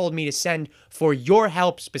he told me to send for your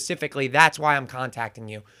help specifically. That's why I'm contacting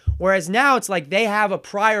you. Whereas now it's like they have a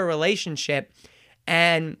prior relationship,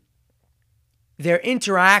 and their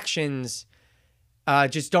interactions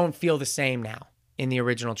just don't feel the same now in the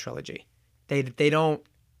original trilogy. They don't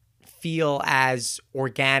feel as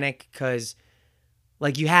organic, because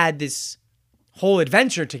like you had this whole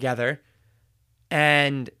adventure together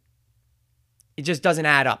and it just doesn't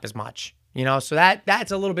add up as much, you know? So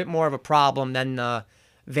that's a little bit more of a problem than the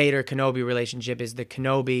Vader-Kenobi relationship is the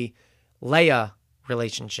Kenobi-Leia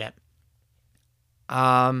relationship.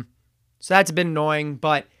 So that's a bit annoying,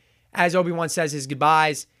 but as Obi-Wan says his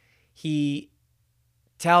goodbyes, he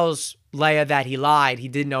tells Leia that he lied. He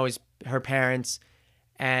did know her parents,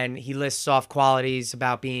 and he lists off qualities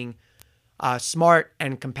about being smart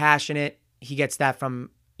and compassionate. You get that from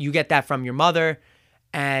your mother,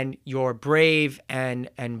 and you're brave and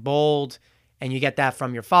bold, and you get that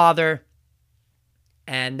from your father.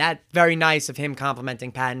 And that's very nice of him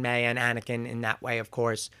complimenting Padme and Anakin in that way, of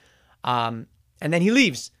course. And then he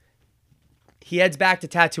leaves. He heads back to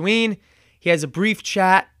Tatooine. He has a brief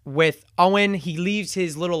chat with Owen. He leaves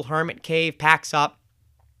his little hermit cave, packs up,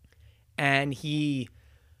 and he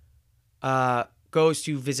goes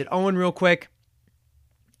to visit Owen real quick.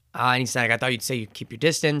 And he's like, I thought you'd say you keep your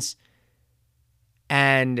distance.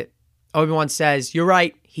 And Obi-Wan says, you're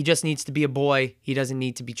right. He just needs to be a boy. He doesn't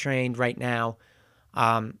need to be trained right now.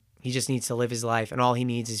 He just needs to live his life. And all he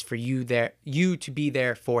needs is for you to be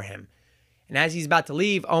there for him. And as he's about to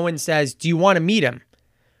leave, Owen says, do you want to meet him?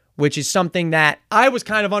 Which is something that I was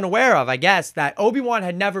kind of unaware of, I guess, that Obi-Wan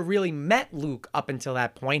had never really met Luke up until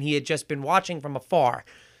that point. He had just been watching from afar.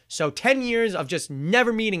 So 10 years of just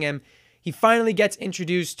never meeting him, he finally gets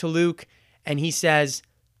introduced to Luke, and he says,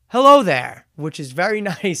 hello there, which is very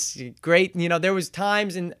nice. Great. You know, there was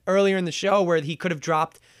times earlier in the show where he could have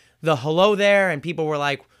dropped the hello there, and people were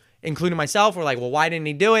like, including myself, were like, well, why didn't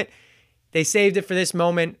he do it? They saved it for this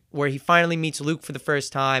moment where he finally meets Luke for the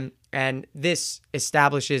first time, and this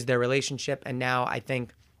establishes their relationship. And now I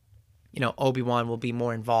think, you know, Obi-Wan will be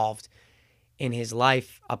more involved in his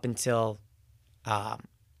life up until A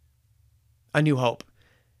New Hope.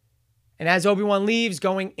 And as Obi-Wan leaves,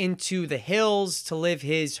 going into the hills to live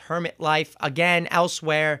his hermit life again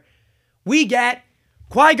elsewhere, we get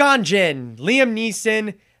Qui-Gon Jinn, Liam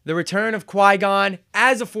Neeson, the return of Qui-Gon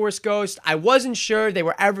as a Force Ghost. I wasn't sure they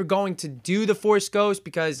were ever going to do the Force Ghost,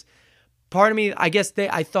 because part of me, I guess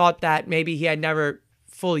I thought that maybe he had never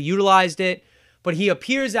fully utilized it, but he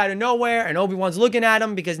appears out of nowhere, and Obi-Wan's looking at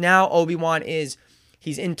him because now Obi-Wan he's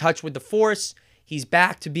in touch with the Force. He's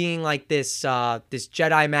back to being like this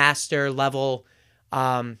Jedi Master level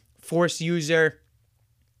Force user.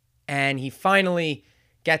 And he finally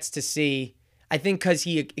gets to see, I think because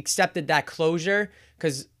he accepted that closure,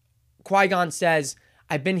 because Qui-Gon says,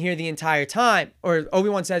 I've been here the entire time. Or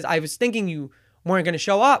Obi-Wan says, I was thinking you weren't going to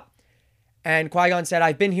show up. And Qui-Gon said,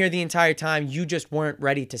 I've been here the entire time. You just weren't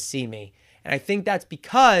ready to see me. And I think that's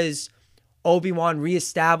because Obi-Wan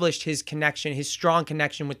reestablished his connection, his strong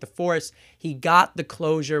connection with the Force. He got the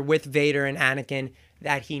closure with Vader and Anakin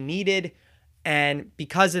that he needed. And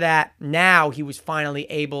because of that, now he was finally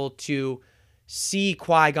able to see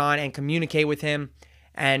Qui-Gon and communicate with him.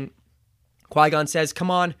 And Qui-Gon says, come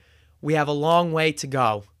on, we have a long way to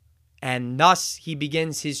go. And thus he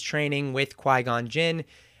begins his training with Qui-Gon Jinn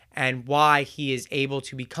and why he is able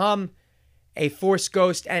to become a Force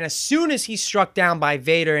ghost. And as soon as he's struck down by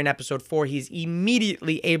Vader in episode 4, he's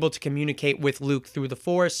immediately able to communicate with Luke through the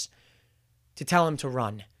Force to tell him to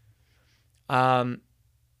run. And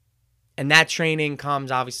that training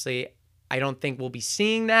comes, obviously, I don't think we'll be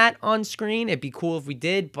seeing that on screen. It'd be cool if we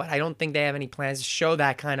did, but I don't think they have any plans to show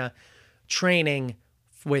that kind of training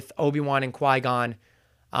with Obi-Wan and Qui-Gon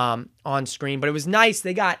on screen. But it was nice.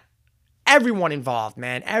 They got everyone involved,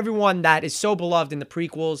 man. Everyone that is so beloved in the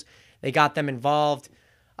prequels, they got them involved.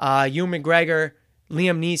 Ewan McGregor,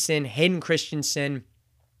 Liam Neeson, Hayden Christensen,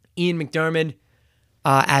 Ian McDiarmid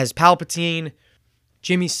as Palpatine,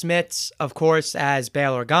 Jimmy Smits, of course, as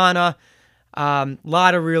Bail Organa. A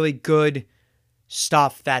lot of really good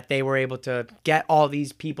stuff that they were able to get all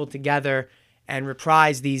these people together and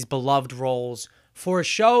reprise these beloved roles for a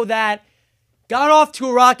show that got off to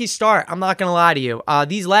a rocky start. I'm not going to lie to you.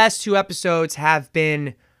 These last 2 episodes have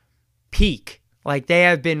been peak. Like, they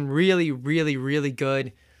have been really, really, really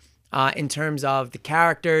good in terms of the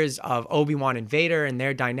characters of Obi-Wan and Vader and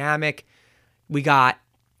their dynamic. We got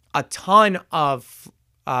a ton of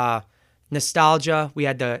nostalgia. We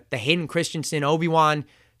had the Hayden Christensen Obi-Wan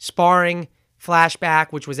sparring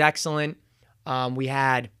flashback, which was excellent. We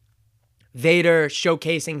had Vader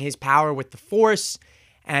showcasing his power with the Force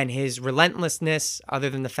and his relentlessness, other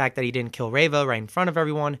than the fact that he didn't kill Reva right in front of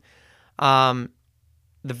everyone.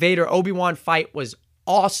 The Vader-Obi-Wan fight was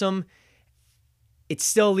awesome. It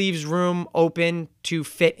still leaves room open to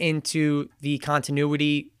fit into the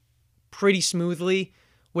continuity pretty smoothly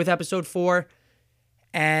with episode 4.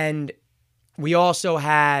 And we also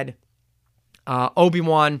had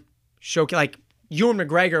Obi-Wan showcase, like, Ewan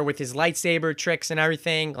McGregor with his lightsaber tricks and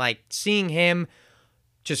everything. Like, seeing him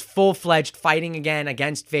just full-fledged fighting again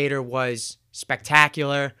against Vader was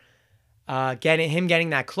spectacular. Getting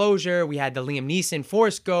that closure. We had the Liam Neeson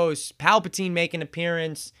Force Ghost, Palpatine make an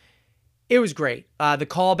appearance. It was great. The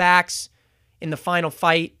callbacks in the final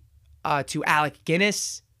fight to Alec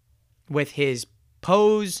Guinness with his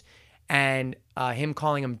pose and him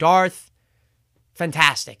calling him Darth.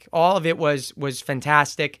 Fantastic. All of it was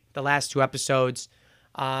fantastic, the last 2 episodes.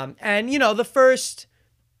 And, you know, the first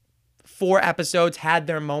 4 episodes had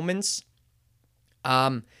their moments.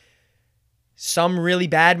 Some really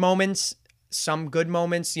bad moments, some good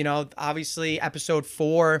moments. You know, obviously, episode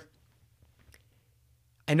 4,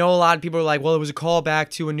 I know a lot of people are like, well, it was a callback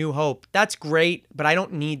to A New Hope. That's great, but I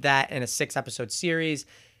don't need that in a 6-episode series.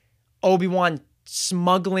 Obi-Wan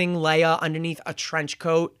smuggling Leia underneath a trench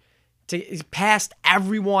coat past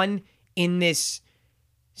everyone in this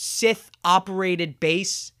Sith-operated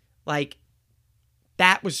base. Like,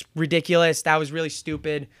 that was ridiculous. That was really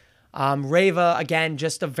stupid. Reva, again,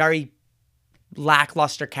 just a very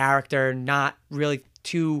lackluster character. Not really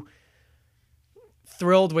too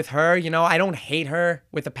thrilled with her. You know, I don't hate her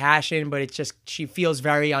with a passion, but it's just, she feels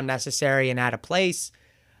very unnecessary and out of place.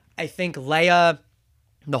 I think Leia,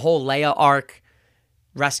 the whole Leia arc,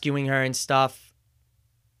 rescuing her and stuff,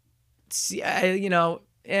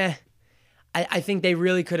 I think they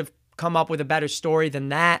really could have come up with a better story than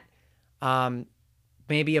that.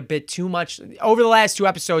 Maybe a bit too much. Over the last 2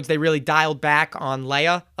 episodes, they really dialed back on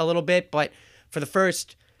Leia a little bit, but for the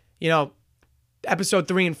first, episode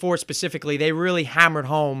 3 and 4 specifically, they really hammered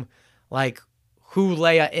home, like, who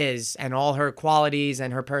Leia is and all her qualities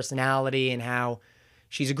and her personality and how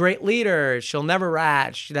she's a great leader. She'll never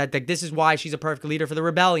rat. That this is why she's a perfect leader for the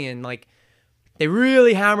rebellion. Like, they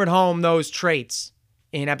really hammered home those traits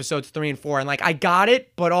in episodes 3 and 4. And, like, I got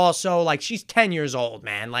it, but also, like, she's 10 years old,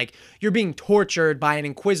 man. Like, you're being tortured by an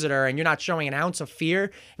inquisitor and you're not showing an ounce of fear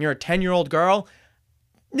and you're a 10-year-old girl.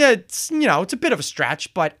 It's, it's a bit of a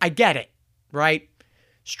stretch, but I get it, right?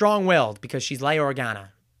 Strong-willed because she's Leia Organa.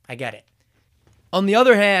 I get it. On the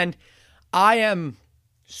other hand, I am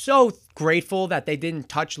so grateful that they didn't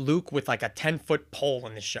touch Luke with like a 10-foot pole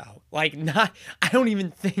in the show. Like, I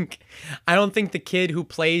don't think the kid who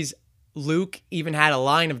plays Luke even had a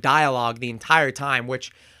line of dialogue the entire time,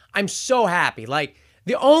 which I'm so happy. Like,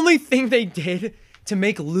 the only thing they did to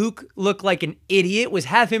make Luke look like an idiot was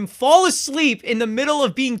have him fall asleep in the middle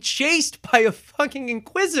of being chased by a fucking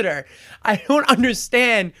Inquisitor. I don't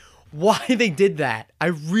understand why they did that. I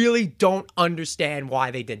really don't understand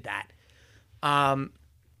why they did that.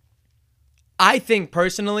 I think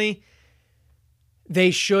personally,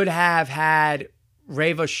 they should have had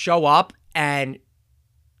Reva show up and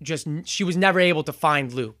she was never able to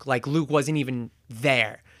find Luke. Like, Luke wasn't even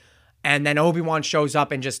there. And then Obi-Wan shows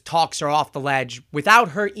up and just talks her off the ledge without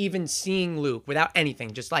her even seeing Luke, without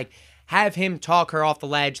anything. Just like have him talk her off the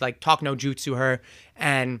ledge, like talk no jutsu her,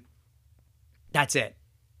 and that's it.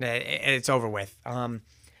 It's over with.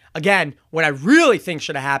 Again, what I really think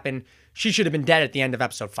should have happened, she should have been dead at the end of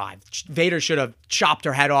episode 5. Vader should have chopped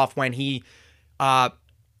her head off when he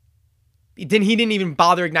didn't even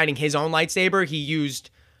bother igniting his own lightsaber. He used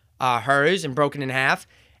hers and broke it in half.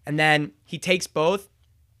 And then he takes both.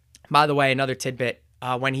 By the way, another tidbit,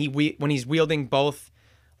 when he's wielding both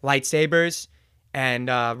lightsabers and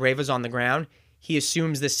Reva's on the ground, he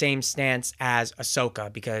assumes the same stance as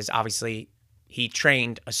Ahsoka because obviously he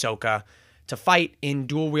trained Ahsoka to fight in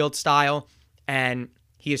dual wield style, and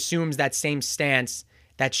he assumes that same stance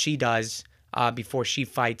that she does before she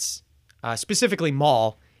fights specifically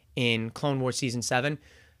Maul in Clone Wars Season 7.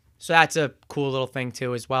 So that's a cool little thing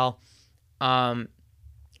too as well.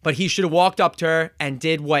 But he should have walked up to her and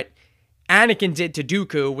did what Anakin did to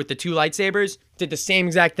Dooku with the 2 lightsabers, did the same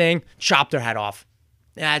exact thing, chopped her head off.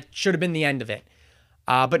 That should have been the end of it.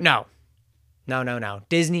 But no.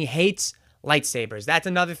 Disney hates lightsabers. That's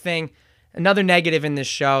another thing, another negative in this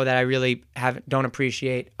show that I really don't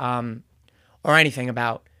appreciate or anything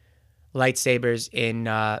about lightsabers in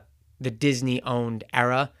the Disney-owned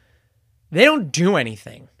era. They don't do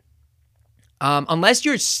anything. Unless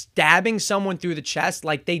you're stabbing someone through the chest,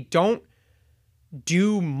 like, they don't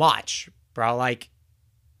do much, bro. Like,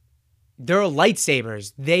 they're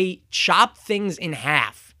lightsabers. They chop things in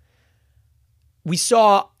half. We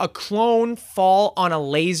saw a clone fall on a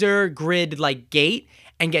laser grid, like, gate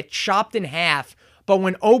and get chopped in half. But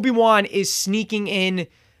when Obi-Wan is sneaking in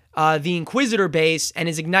the Inquisitor base and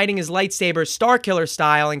is igniting his lightsaber Starkiller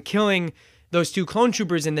style and killing those 2 clone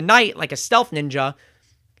troopers in the night like a stealth ninja,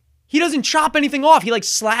 he doesn't chop anything off. He like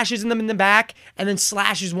slashes them in the back and then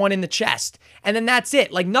slashes one in the chest. And then that's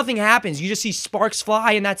it. Like, nothing happens. You just see sparks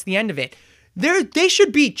fly and that's the end of it. They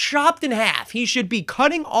should be chopped in half. He should be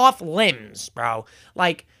cutting off limbs, bro.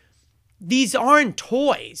 Like, these aren't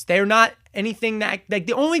toys. They're not anything that, like,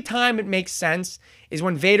 the only time it makes sense is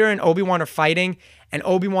when Vader and Obi-Wan are fighting and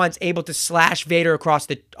Obi-Wan's able to slash Vader across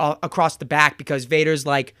the back because Vader's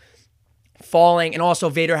like falling, and also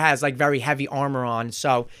Vader has like very heavy armor on,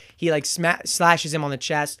 so he like slashes him on the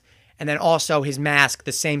chest, and then also his mask,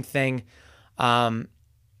 the same thing. And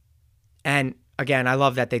again, I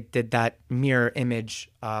love that they did that mirror image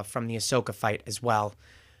from the Ahsoka fight as well.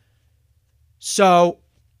 So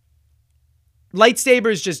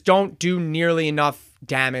lightsabers just don't do nearly enough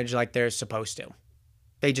damage like they're supposed to.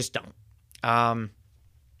 They just don't.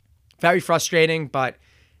 Very frustrating, but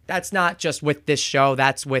that's not just with this show.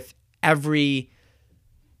 That's with every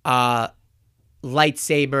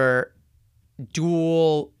lightsaber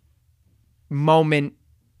duel moment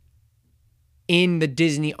in the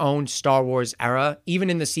Disney-owned Star Wars era. Even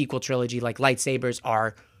in the sequel trilogy, like, lightsabers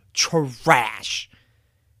are trash.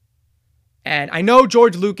 And I know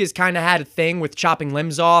George Lucas kind of had a thing with chopping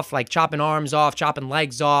limbs off, like chopping arms off, chopping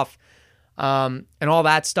legs off, and all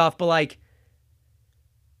that stuff, but like,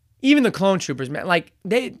 even the clone troopers, man, like,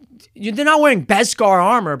 they're not wearing Beskar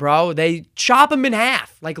armor, bro. They chop them in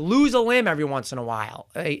half. Like, lose a limb every once in a while.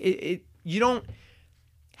 You don't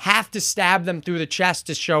have to stab them through the chest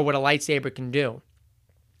to show what a lightsaber can do.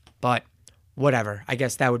 But whatever. I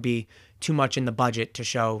guess that would be too much in the budget to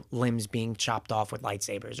show limbs being chopped off with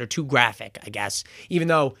lightsabers, or too graphic, I guess. Even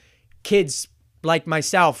though kids like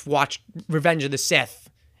myself watched Revenge of the Sith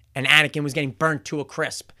and Anakin was getting burnt to a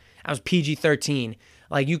crisp. I was PG-13.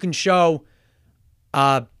 Like, you can show,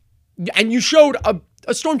 and you showed a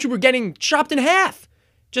stormtrooper getting chopped in half,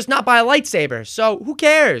 just not by a lightsaber. So who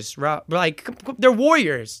cares? Like, they're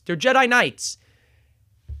warriors. They're Jedi Knights.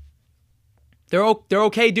 They're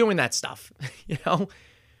okay doing that stuff, you know.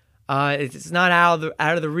 It's not out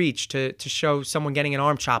of the reach to show someone getting an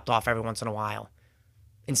arm chopped off every once in a while,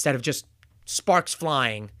 instead of just sparks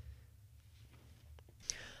flying.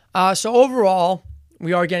 So overall,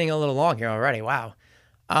 we are getting a little long here already. Wow.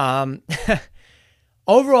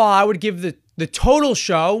 overall, I would give the total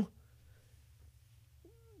show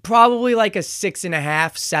probably like a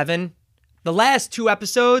 6.5, 7. The last 2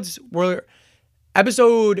 episodes were,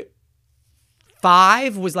 episode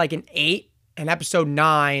 5 was like an 8, and episode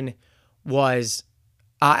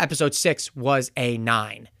 6 was a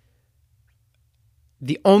 9.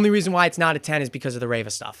 The only reason why it's not a 10 is because of the Reva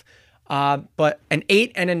stuff. But an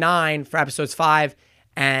 8 and a 9 for episodes 5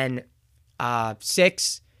 and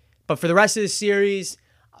 6. But for the rest of the series,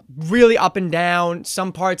 really up and down.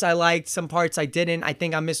 Some parts I liked, some parts I didn't. I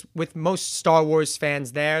think I'm with most Star Wars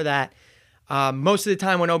fans there that most of the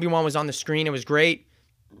time when Obi-Wan was on the screen, it was great.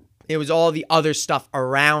 It was all the other stuff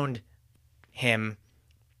around him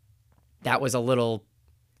that was a little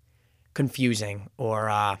confusing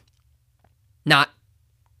or not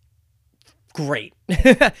great.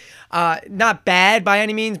 Not bad by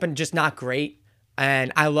any means, but just not great.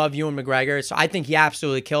 And I love Ewan McGregor, so I think he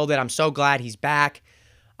absolutely killed it. I'm so glad he's back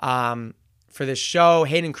for this show.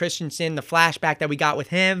 Hayden Christensen, the flashback that we got with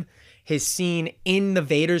him, his scene in the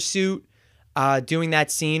Vader suit, doing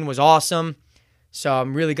that scene was awesome. So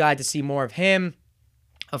I'm really glad to see more of him.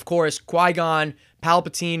 Of course, Qui-Gon,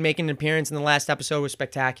 Palpatine making an appearance in the last episode was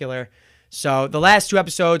spectacular. So the last 2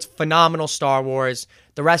 episodes, phenomenal Star Wars.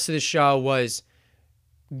 The rest of the show was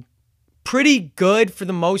pretty good for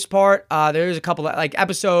the most part. There's a couple of, like,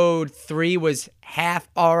 episode 3 was half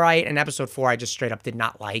all right, and episode 4 I just straight up did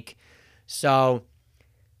not like. So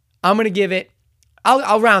I'm going to give it,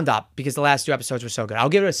 I'll round up because the last 2 episodes were so good. I'll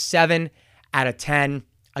give it a 7 out of 10.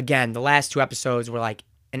 Again, the last 2 episodes were like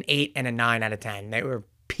an 8 and a 9 out of 10. They were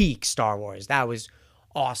peak Star Wars. That was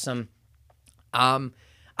awesome.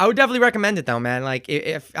 I would definitely recommend it though, man. Like,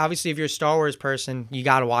 if obviously if you're a Star Wars person, you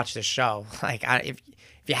got to watch this show. Like, if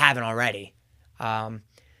you haven't already.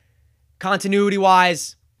 Continuity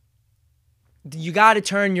wise, you got to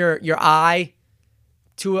turn your eye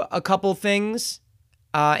to a couple things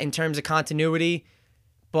in terms of continuity,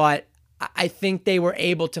 but I think they were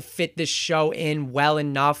able to fit this show in well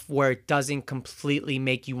enough where it doesn't completely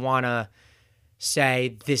make you want to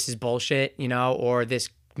say this is bullshit, or this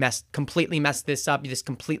completely messed this up.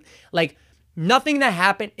 Like, nothing that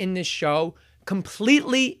happened in this show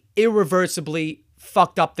completely irreversibly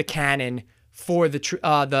fucked up the canon for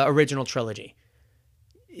the original trilogy.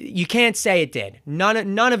 You can't say it did.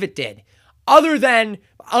 None of it did. Other than,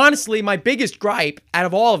 honestly, my biggest gripe out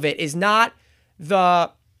of all of it is not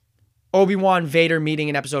the Obi-Wan Vader meeting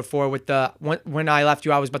in episode 4 with the when I left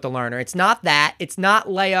you I was but the learner. It's not that. It's not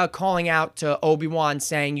Leia calling out to Obi-Wan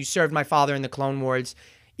saying you served my father in the Clone Wars,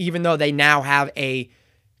 even though they now have a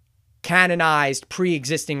canonized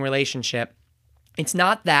pre-existing relationship. It's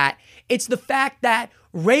not that. It's the fact that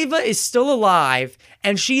Reva is still alive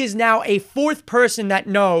and she is now a 4th person that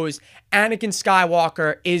knows Anakin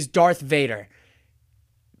Skywalker is Darth Vader.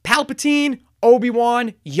 Palpatine,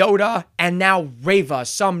 Obi-Wan, Yoda, and now Reva,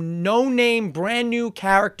 some no-name brand new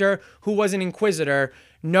character who was an Inquisitor,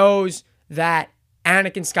 knows that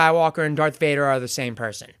Anakin Skywalker and Darth Vader are the same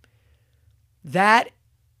person. That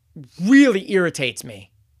really irritates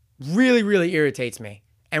me. Really, really irritates me.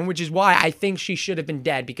 And which is why I think she should have been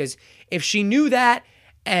dead, because if she knew that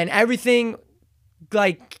and everything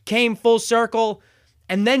like came full circle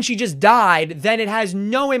and then she just died, then it has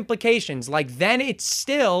no implications. Like, then it's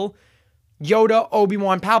still Yoda,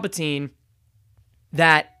 Obi-Wan, Palpatine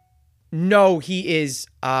that know he is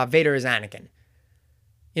Vader is Anakin.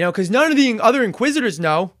 Because none of the other Inquisitors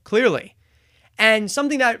know, clearly. And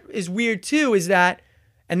something that is weird too is that,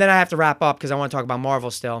 and then I have to wrap up because I want to talk about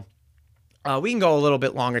Marvel still. We can go a little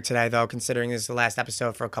bit longer today though, considering this is the last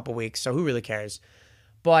episode for a couple weeks, so who really cares?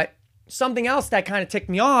 But something else that kind of ticked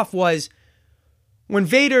me off was when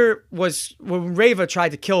Reva tried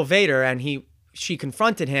to kill Vader and she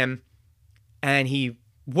confronted him and he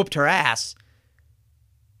whooped her ass.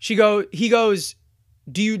 He goes,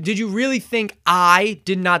 did you really think I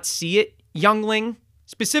did not see it, youngling?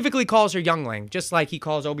 Specifically calls her youngling, just like he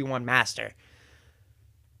calls Obi-Wan master.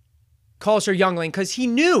 Calls her youngling because he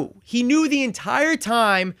knew the entire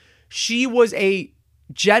time she was a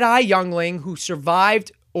Jedi youngling who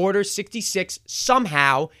survived Order 66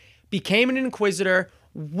 somehow, became an Inquisitor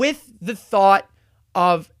with the thought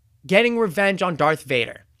of getting revenge on Darth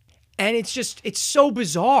Vader. And it's so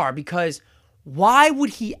bizarre because why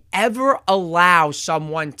would he ever allow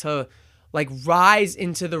someone to like rise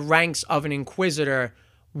into the ranks of an Inquisitor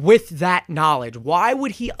with that knowledge? Why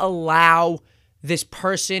would he allow this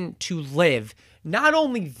person to live? Not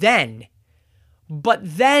only then, but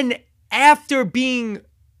then after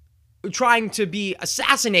trying to be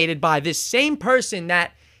assassinated by this same person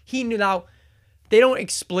that he knew. Now, they don't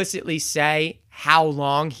explicitly say how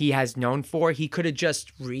long he has known for. He could have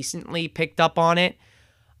just recently picked up on it.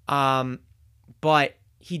 But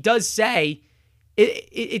he does say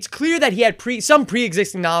it's clear that he had some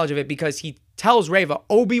pre-existing knowledge of it, because he tells Reva,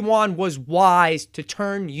 Obi-Wan was wise to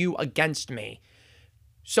turn you against me.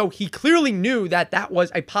 So he clearly knew that that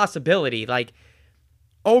was a possibility. Like,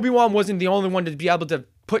 Obi-Wan wasn't the only one to be able to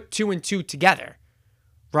put 2 and 2 together,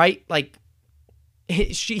 right? Like,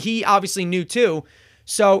 he obviously knew too.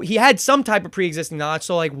 So he had some type of pre-existing knowledge.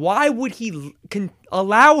 So, like, why would he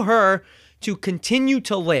allow her to continue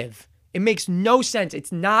to live? It makes no sense.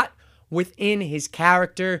 It's not within his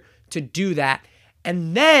character to do that.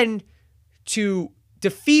 And then to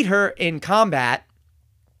defeat her in combat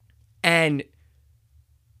and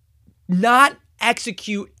not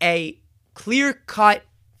execute a clear-cut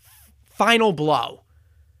final blow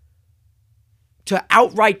to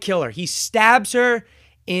outright kill her. He stabs her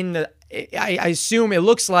in the, I assume it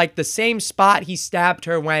looks like the same spot he stabbed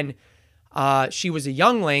her when she was a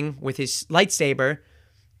youngling with his lightsaber.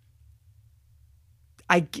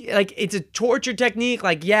 It's a torture technique.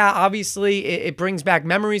 Like, yeah, obviously it brings back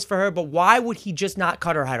memories for her, but why would he just not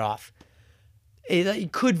cut her head off? He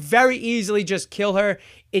could very easily just kill her.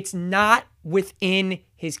 It's not within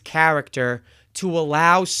his character to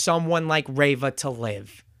allow someone like Reva to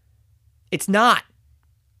live. It's not.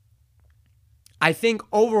 I think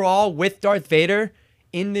overall with Darth Vader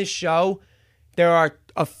in this show, there are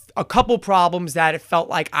a couple problems that it felt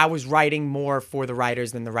like I was writing more for the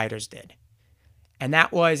writers than the writers did. And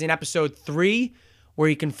that was in episode 3, where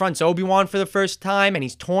he confronts Obi-Wan for the first time, and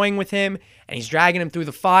he's toying with him, and he's dragging him through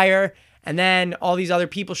the fire, and then all these other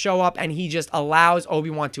people show up, and he just allows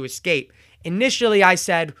Obi-Wan to escape. Initially, I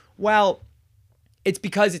said, well, it's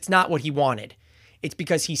because it's not what he wanted. It's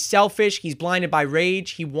because he's selfish, he's blinded by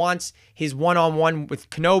rage, he wants his one-on-one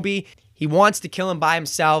with Kenobi, he wants to kill him by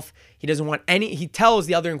himself, he doesn't want any, he tells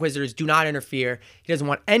the other Inquisitors, do not interfere, he doesn't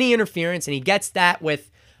want any interference, and he gets that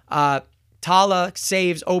with, Tala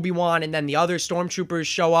saves Obi-Wan, and then the other stormtroopers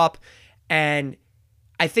show up, and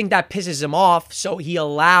I think that pisses him off, so he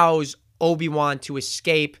allows Obi-Wan to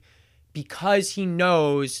escape because he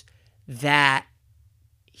knows that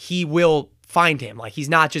he will find him. Like, he's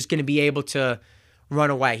not just going to be able to run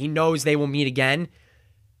away. He knows they will meet again.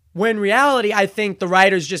 When in reality, I think the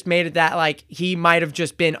writers just made it that, like, he might have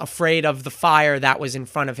just been afraid of the fire that was in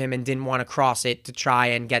front of him and didn't want to cross it to try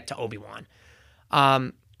and get to Obi-Wan.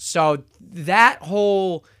 So that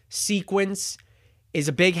whole sequence is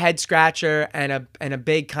a big head scratcher and a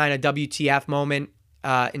big kind of WTF moment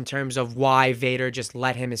in terms of why Vader just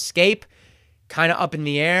let him escape. Kind of up in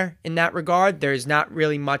the air in that regard. There's not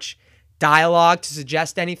really much dialogue to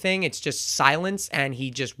suggest anything. It's just silence, and he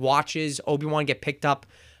just watches Obi-Wan get picked up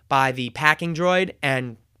by the packing droid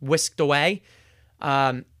and whisked away.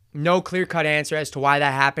 No clear-cut answer as to why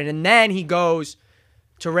that happened. And then he goes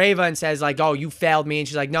to Reva and says, like, oh, you failed me. And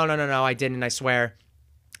she's like, no, I didn't, I swear.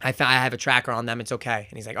 I have a tracker on them. It's okay.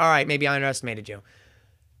 And he's like, all right, maybe I underestimated you.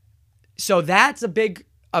 So that's a big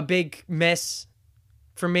miss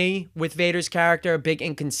for me with Vader's character, a big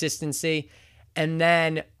inconsistency. And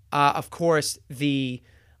then, of course, the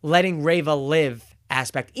letting Reva live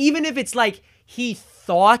aspect. Even if it's like he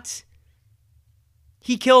thought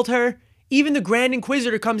he killed her, even the Grand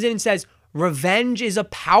Inquisitor comes in and says, revenge is a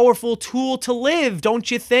powerful tool to live,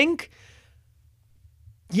 don't you think?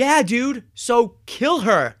 Yeah, dude. So kill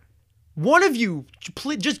her. One of you,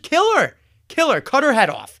 just kill her. Kill her. Cut her head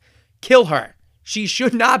off. Kill her. She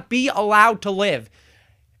should not be allowed to live.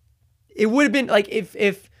 It would have been like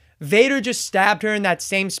if Vader just stabbed her in that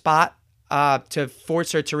same spot to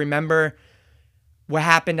force her to remember what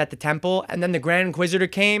happened at the temple, and then the Grand Inquisitor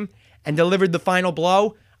came and delivered the final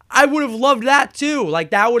blow. I would have loved that too.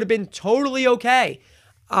 Like, that would have been totally okay.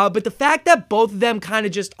 But the fact that both of them kind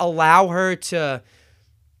of just allow her to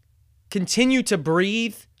continue to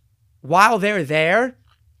breathe while they're there,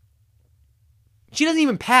 she doesn't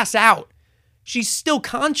even pass out. She's still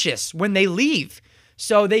conscious when they leave.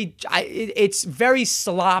 So it's very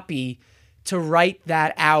sloppy to write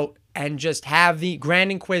that out and just have the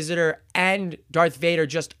Grand Inquisitor and Darth Vader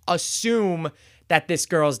just assume that this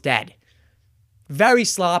girl's dead. Very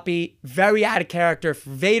sloppy, very out of character for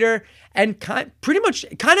Vader, and pretty much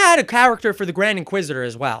kind of out of character for the Grand Inquisitor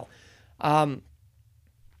as well.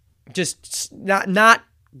 Just not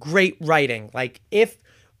great writing. Like, if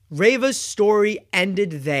Reva's story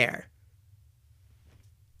ended there,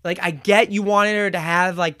 like, I get you wanted her to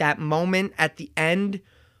have like that moment at the end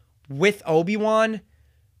with Obi-Wan,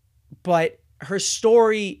 but her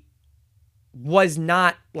story was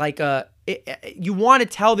not like you want to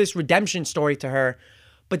tell this redemption story to her,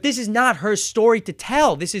 but this is not her story to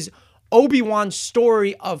tell. This is Obi-Wan's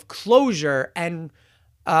story of closure and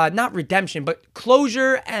not redemption, but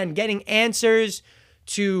closure and getting answers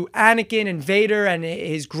to Anakin and Vader and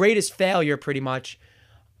his greatest failure, pretty much.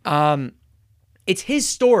 It's his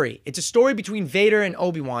story. It's a story between Vader and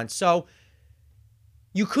Obi-Wan. So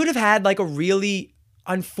you could have had like a really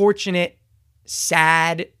unfortunate,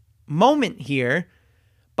 sad moment here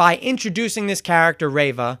by introducing this character,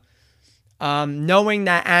 Reva, knowing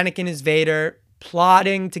that Anakin is Vader,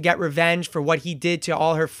 plotting to get revenge for what he did to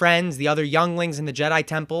all her friends, the other younglings in the Jedi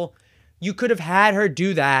Temple. You could have had her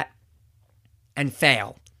do that and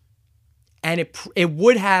fail. And it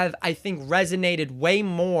would have, I think, resonated way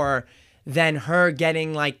more than her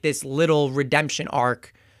getting like this little redemption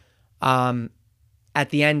arc at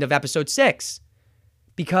the end of episode 6.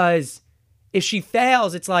 Because if she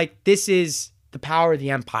fails, it's like, this is the power of the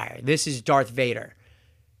Empire. This is Darth Vader.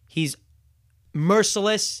 He's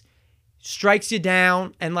merciless, strikes you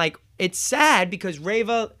down, and like, it's sad because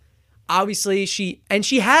Reva, obviously, she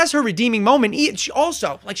has her redeeming moment.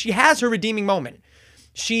 She has her redeeming moment.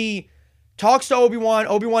 She talks to Obi-Wan.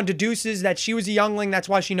 Obi-Wan deduces that she was a youngling. That's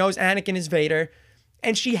why she knows Anakin is Vader.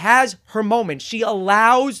 And she has her moment. She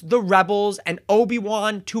allows the rebels and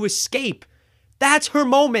Obi-Wan to escape. That's her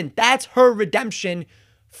moment. That's her redemption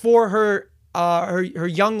for her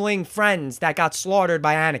youngling friends that got slaughtered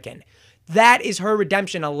by Anakin. That is her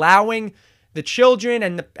redemption, allowing the children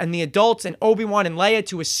and the adults and Obi-Wan and Leia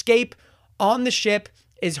to escape on the ship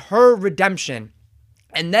is her redemption.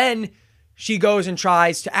 And then she goes and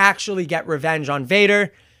tries to actually get revenge on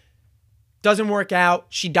Vader. Doesn't work out.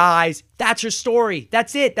 She dies. That's her story.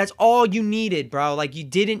 That's it. That's all you needed, bro. Like, you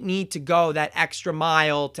didn't need to go that extra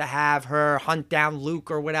mile to have her hunt down Luke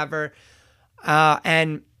or whatever.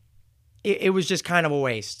 And it was just kind of a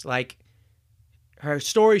waste. Like, her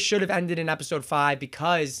story should have ended in episode 5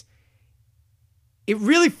 because it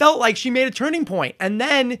really felt like she made a turning point. And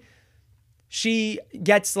then she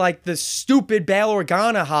gets like the stupid Bail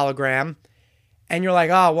Organa hologram. And you're like,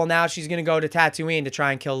 oh, well, now she's going to go to Tatooine to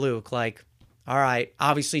try and kill Luke. Like, all right.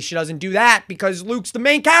 Obviously, she doesn't do that because Luke's the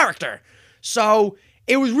main character. So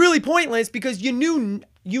it was really pointless because you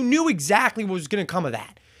knew exactly what was going to come of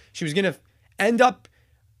that. She was going to end up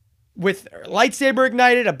with her lightsaber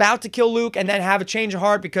ignited, about to kill Luke, and then have a change of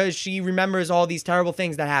heart because she remembers all these terrible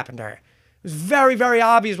things that happened to her. It was very, very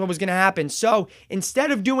obvious what was going to happen. So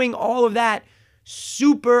instead of doing all of that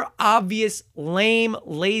super obvious, lame,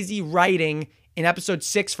 lazy writing in episode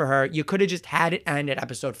 6 for her, you could have just had it end at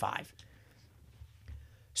episode 5.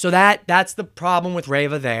 So that's the problem with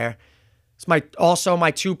Reva there. It's my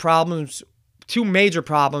two major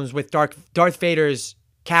problems with Darth Vader's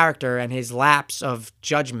character and his lapse of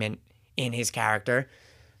judgment in his character.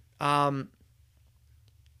 I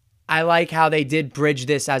like how they did bridge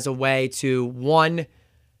this as a way to, one,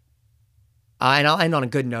 and I'll end on a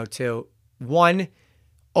good note too. One,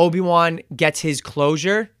 Obi-Wan gets his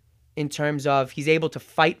closure in terms of he's able to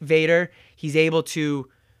fight Vader. He's able to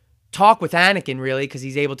talk with Anakin, really, because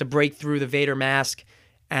he's able to break through the Vader mask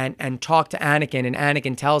and talk to Anakin. And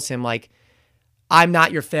Anakin tells him, like, I'm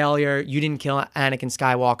not your failure. You didn't kill Anakin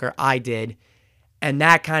Skywalker. I did. And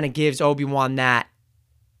that kind of gives Obi-Wan that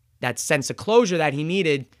sense of closure that he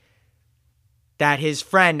needed, that his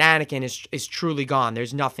friend Anakin is truly gone.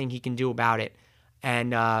 There's nothing he can do about it.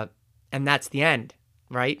 And that's the end,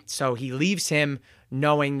 right? So he leaves him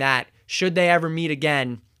knowing that should they ever meet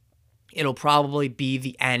again, it'll probably be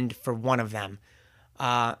the end for one of them.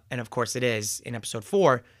 And of course it is in episode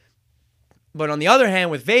 4. But on the other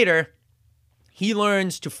hand, with Vader, he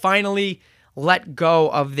learns to finally let go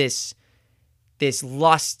of this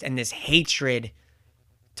lust and this hatred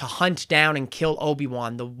to hunt down and kill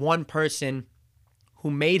Obi-Wan, the one person who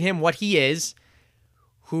made him what he is,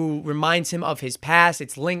 who reminds him of his past.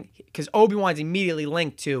 It's linked because Obi-Wan's immediately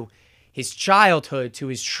linked to his childhood, to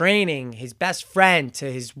his training, his best friend,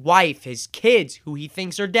 to his wife, his kids, who he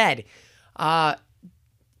thinks are dead.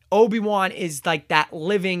 Obi-Wan is like that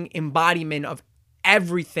living embodiment of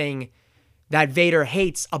everything that Vader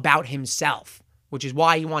hates about himself, which is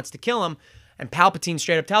why he wants to kill him. And Palpatine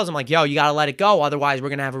straight up tells him, like, yo, you got to let it go. Otherwise, we're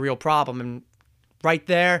going to have a real problem. And right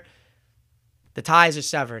there, the ties are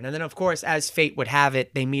severed. And then, of course, as fate would have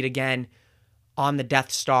it, they meet again on the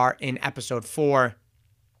Death Star in episode 4.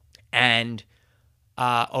 And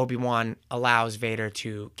Obi-Wan allows Vader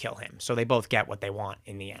to kill him. So they both get what they want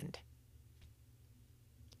in the end.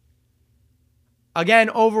 Again,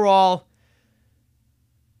 overall,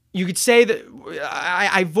 you could say that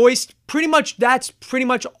I voiced pretty much, that's pretty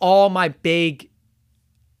much all my big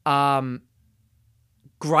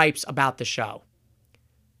gripes about the show.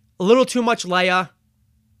 A little too much Leia.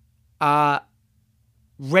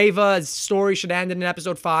 Rava's story should have ended in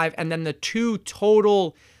episode 5, and then the 2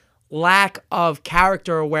 total lack of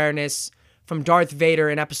character awareness from Darth Vader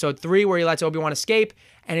in episode 3, where he lets Obi-Wan escape,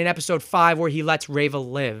 and in episode 5, where he lets Rava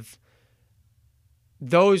live.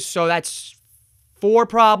 So that's 4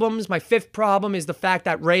 problems. My 5th problem is the fact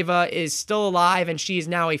that Rava is still alive, and she is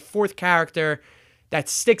now a 4th character that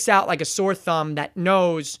sticks out like a sore thumb, that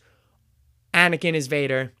knows Anakin is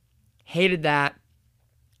Vader. Hated that.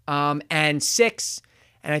 And 6,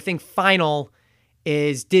 and I think final,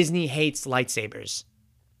 is Disney hates lightsabers.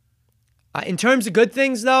 In terms of good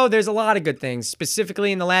things, though, there's a lot of good things.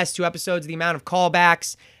 Specifically in the last 2 episodes, the amount of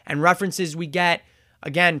callbacks and references we get.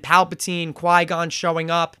 Again, Palpatine, Qui-Gon showing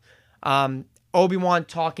up. Obi-Wan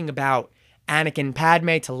talking about Anakin and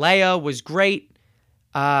Padme to Leia was great.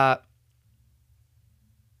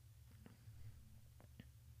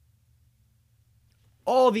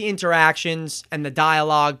 All the interactions and the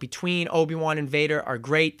dialogue between Obi-Wan and Vader are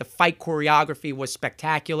great. The fight choreography was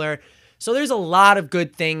spectacular. So there's a lot of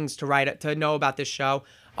good things to know about this show.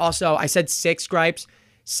 Also, I said 6 gripes.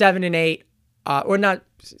 7 and 8,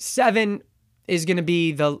 7 is going to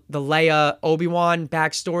be the Leia Obi-Wan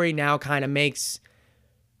backstory. Now kind of makes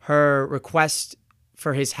her request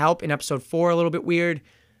for his help in episode 4 a little bit weird.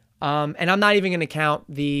 And I'm not even going to count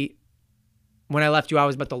the "When I Left You, I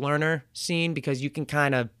Was But the Learner" scene, because you can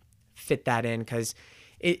kind of fit that in, because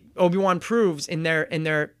Obi-Wan proves in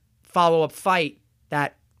their follow-up fight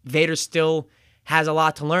that Vader still has a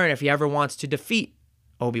lot to learn if he ever wants to defeat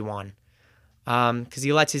Obi-Wan. Because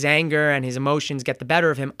he lets his anger and his emotions get the better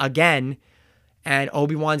of him again, and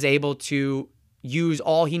Obi-Wan's able to use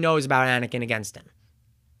all he knows about Anakin against him.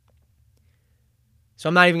 So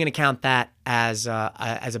I'm not even going to count that as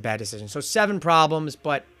a bad decision. So 7 problems,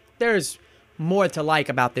 but there's more to like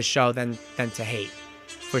about this show than to hate,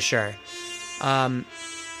 for sure.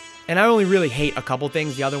 And I only really hate a couple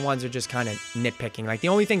things. The other ones are just kind of nitpicking. Like, the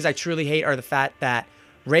only things I truly hate are the fact that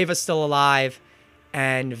Rava's still alive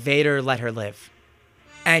and Vader let her live.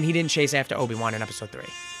 And he didn't chase after Obi-Wan in episode 3.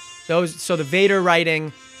 So the Vader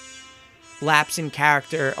writing, lapse in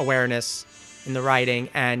character awareness in the writing,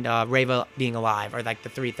 and Rava being alive are like the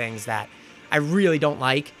 3 things that I really don't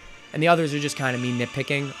like. And the others are just kind of me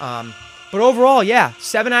nitpicking. But overall, yeah,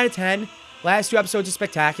 7 out of 10. Last 2 episodes are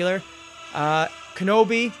spectacular.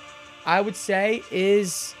 Kenobi, I would say,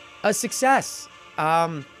 is a success.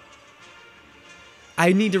 I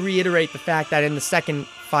need to reiterate the fact that in the second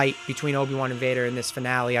fight between Obi-Wan and Vader in this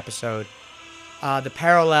finale episode, the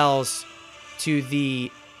parallels to the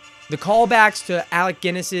callbacks to Alec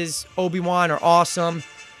Guinness's Obi-Wan are awesome.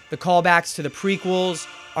 The callbacks to the prequels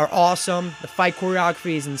are awesome. The fight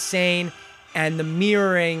choreography is insane. And the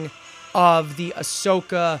mirroring of the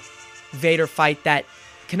Ahsoka Vader fight that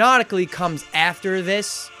canonically comes after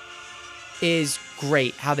this is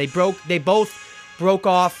great. How they both broke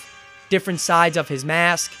off different sides of his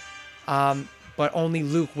mask, but only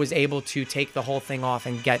Luke was able to take the whole thing off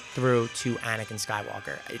and get through to Anakin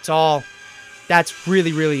Skywalker. That's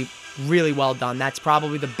really, really, really well done. That's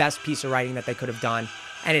probably the best piece of writing that they could have done.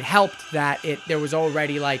 And it helped that there was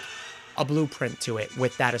already like a blueprint to it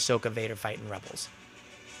with that Ahsoka Vader fight in Rebels.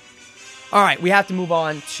 All right, we have to move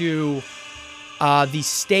on to the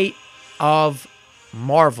state of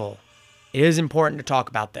Marvel. It is important to talk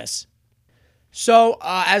about this. So,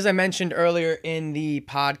 as I mentioned earlier in the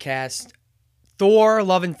podcast, Thor: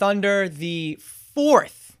 Love and Thunder, the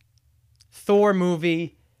 4th Thor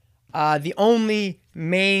movie, the only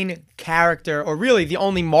main character, or really the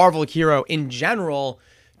only Marvel hero in general,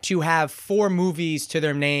 to have 4 movies to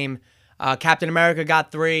their name. Captain America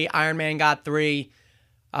got 3, Iron Man got 3,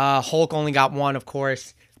 Hulk only got 1, of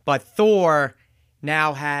course, but Thor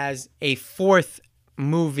now has a 4th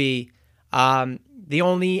movie. The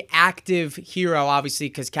only active hero, obviously,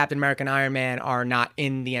 because Captain America and Iron Man are not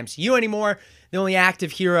in the MCU anymore, the only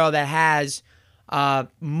active hero that has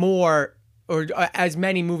more or as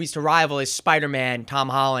many movies to rival is Spider-Man. Tom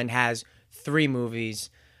Holland has 3 movies.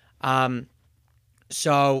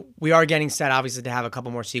 So we are getting set, obviously, to have a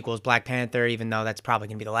couple more sequels. Black Panther, even though that's probably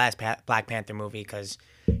going to be the last Black Panther movie, because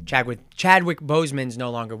Chadwick Boseman's no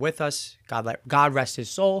longer with us. God rest his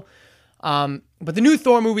soul. But the new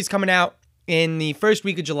Thor movie's coming out in the first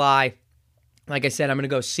week of July. Like I said, I'm going to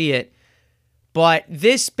go see it. But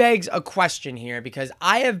this begs a question here, because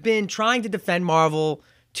I have been trying to defend Marvel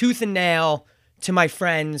tooth and nail to my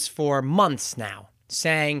friends for months now,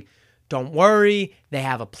 saying, don't worry, they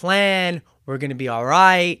have a plan, we're going to be all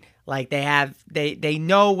right. Like, they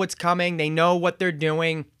know what's coming, they know what they're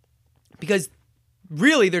doing, because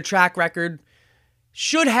really their track record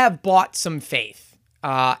should have bought some faith.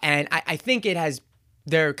 And I think it has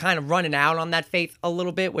they're kind of running out on that faith a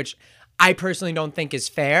little bit, which I personally don't think is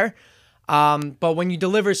fair. But when you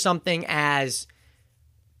deliver something as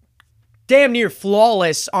damn near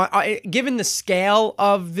flawless, given the scale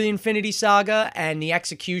of the Infinity Saga and the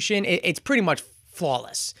execution, it's pretty much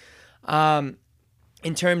flawless.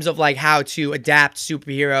 In terms of like how to adapt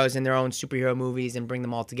superheroes in their own superhero movies and bring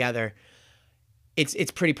them all together,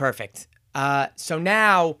 it's pretty perfect. So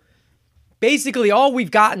now, basically all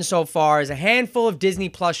we've gotten so far is a handful of Disney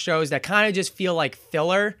Plus shows that kind of just feel like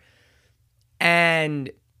filler and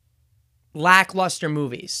lackluster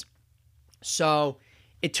movies. So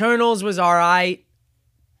Eternals was all right.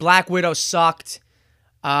 Black Widow sucked.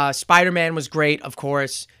 Spider-Man was great, of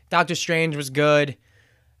course. Doctor Strange was good.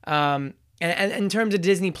 And in terms of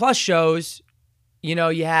Disney Plus shows, you know,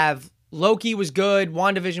 you have Loki was good,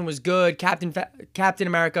 WandaVision was good, Captain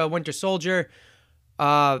America, Winter Soldier,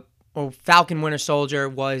 or Falcon Winter Soldier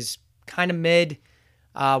was kind of mid.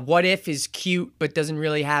 What If is cute, but doesn't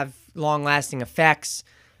really have long-lasting effects.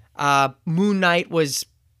 Moon Knight was,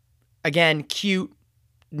 again, cute,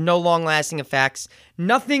 no long-lasting effects.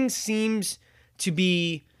 Nothing seems to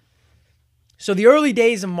be... So the early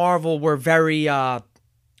days of Marvel were very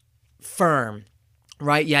firm,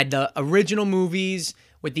 right? You had the original movies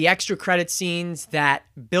with the extra credit scenes that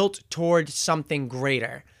built toward something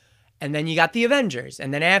greater. And then you got the Avengers.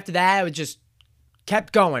 And then after that, it just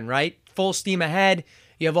kept going, right? Full steam ahead.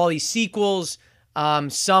 You have all these sequels,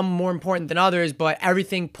 some more important than others, but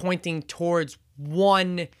everything pointing towards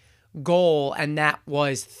one goal, and that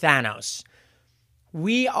was Thanos.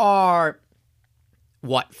 We are,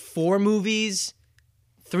 four movies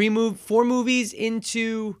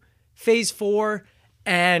into phase 4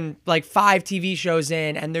 and like 5 TV shows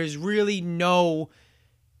in, and there's really no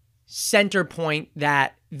center point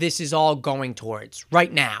that this is all going towards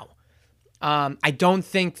right now. I don't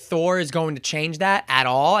think Thor is going to change that at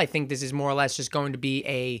all. I think this is more or less just going to be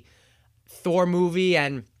a Thor movie,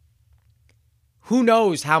 and who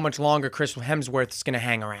knows how much longer Chris Hemsworth is going to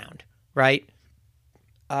hang around, right?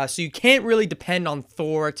 So you can't really depend on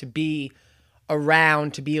Thor to be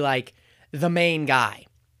around, to be like the main guy,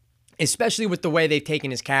 especially with the way they've taken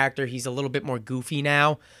his character. He's a little bit more goofy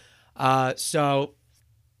now. So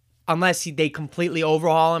unless they completely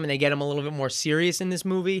overhaul him and they get him a little bit more serious in this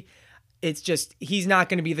movie, it's just, he's not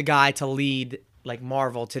going to be the guy to lead like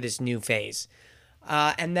Marvel to this new phase.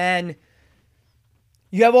 And then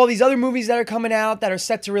you have all these other movies that are coming out that are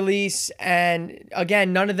set to release. And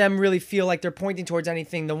again, none of them really feel like they're pointing towards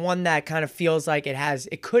anything. The one that kind of feels like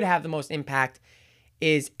it could have the most impact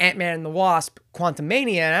is Ant-Man and the Wasp: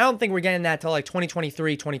 Quantumania. And I don't think we're getting that till like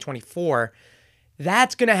 2023, 2024.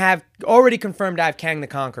 That's going to have already confirmed to have Kang the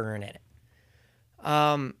Conqueror in it.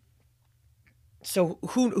 So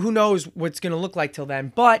who knows what's going to look like till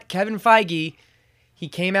then. But Kevin Feige, he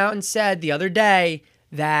came out and said the other day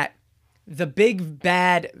that the big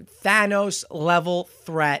bad Thanos level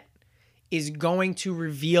threat is going to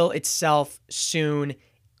reveal itself soon.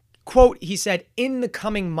 Quote, he said, in the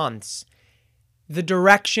coming months, the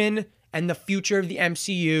direction and the future of the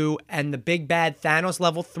MCU and the big bad Thanos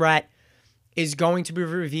level threat is going to be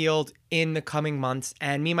revealed in the coming months.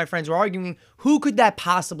 And me and my friends were arguing, who could that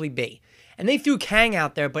possibly be? And they threw Kang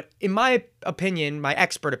out there, but in my opinion, my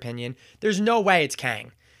expert opinion, there's no way it's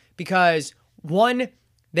Kang. Because one,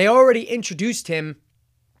 they already introduced him,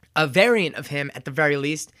 a variant of him at the very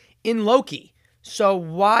least, in Loki. So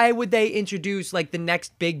why would they introduce like the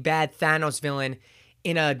next big bad Thanos villain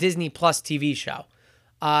in a Disney Plus TV show?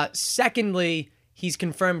 Secondly, he's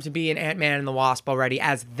confirmed to be in Ant-Man and the Wasp already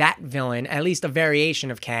as that villain, at least a variation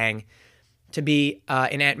of Kang, to be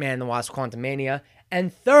in Ant-Man and the Wasp: Quantumania.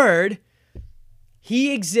 And third,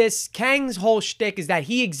 he exists, Kang's whole shtick is that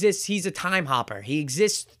he exists, he's a time hopper. He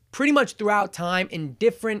exists pretty much throughout time in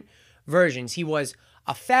different versions. He was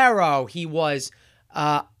a pharaoh, he was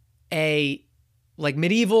a like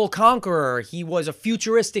medieval conqueror, he was a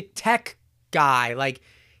futuristic tech guy. Like,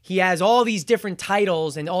 he has all these different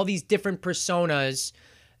titles and all these different personas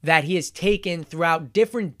that he has taken throughout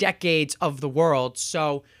different decades of the world.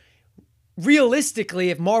 So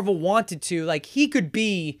realistically, if Marvel wanted to, like, he could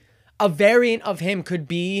be, a variant of him could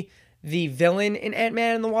be the villain in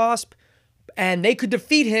Ant-Man and the Wasp, and they could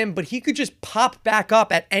defeat him, but he could just pop back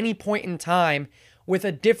up at any point in time with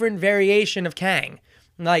a different variation of Kang.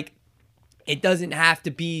 Like, it doesn't have to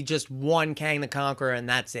be just one Kang the Conqueror and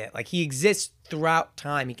that's it. Like, he exists throughout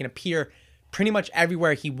time. He can appear pretty much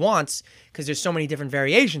everywhere he wants because there's so many different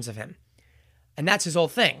variations of him. And that's his whole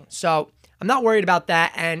thing. So I'm not worried about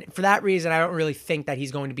that, and for that reason, I don't really think that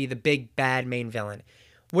he's going to be the big bad main villain.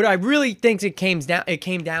 What I really think it came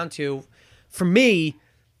down to, for me,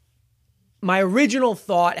 my original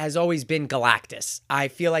thought has always been Galactus. I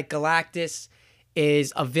feel like Galactus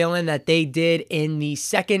is a villain that they did in the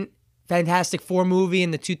second Fantastic Four movie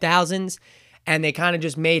in the 2000s, and they kind of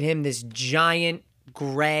just made him this giant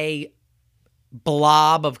gray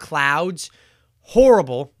blob of clouds.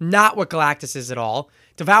 Horrible. Not what Galactus is at all.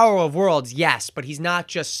 Devourer of Worlds, yes, but he's not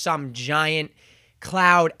just some giant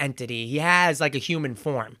cloud entity. He has like a human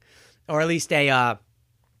form, or at least a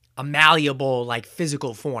malleable, like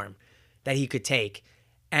physical form that he could take.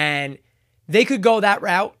 And they could go that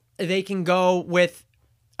route. They can go with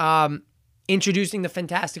introducing the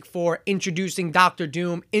Fantastic Four, introducing Doctor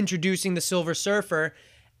Doom, introducing the Silver Surfer,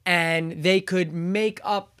 and they could make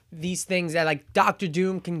up these things that like Doctor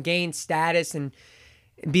Doom can gain status and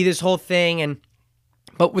be this whole thing.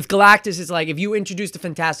 But with Galactus, it's like if you introduce the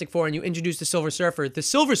Fantastic Four and you introduce the Silver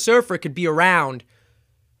Surfer could be around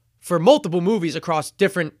for multiple movies across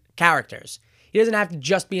different characters. He doesn't have to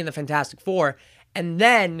just be in the Fantastic Four. And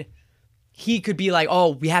then he could be like,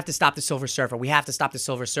 oh, we have to stop the Silver Surfer. We have to stop the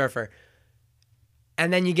Silver Surfer.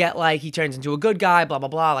 And then you get like, he turns into a good guy, blah, blah,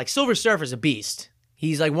 blah. Like Silver Surfer's a beast.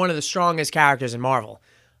 He's like one of the strongest characters in Marvel.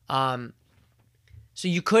 So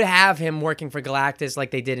you could have him working for Galactus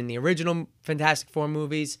like they did in the original Fantastic Four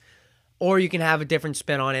movies. Or you can have a different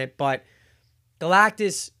spin on it. But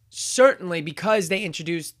Galactus, certainly because they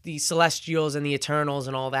introduced the Celestials and the Eternals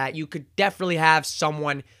and all that, you could definitely have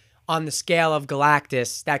someone on the scale of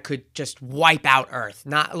Galactus that could just wipe out Earth.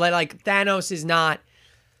 Not like Thanos is not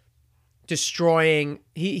destroying,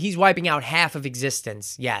 he's wiping out half of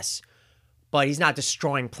existence, yes, but he's not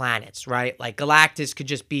destroying planets, right? Like Galactus could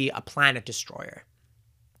just be a planet destroyer.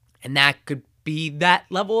 And that could be that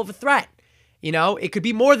level of a threat. You know, it could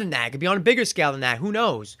be more than that. It could be on a bigger scale than that. Who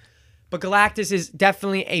knows? But Galactus is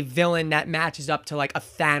definitely a villain that matches up to like a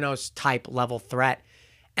Thanos type level threat.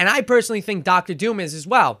 And I personally think Doctor Doom is as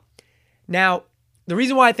well. Now, the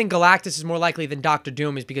reason why I think Galactus is more likely than Doctor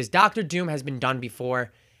Doom is because Doctor Doom has been done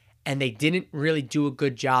before and they didn't really do a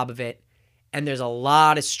good job of it. And there's a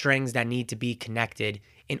lot of strings that need to be connected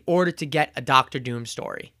in order to get a Doctor Doom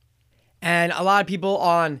story. And a lot of people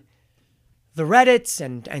on the Reddits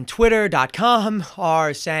and Twitter.com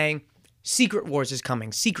are saying, Secret Wars is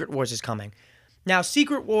coming. Secret Wars is coming. Now,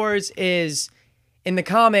 Secret Wars is, in the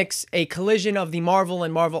comics, a collision of the Marvel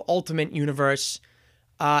and Marvel Ultimate Universe.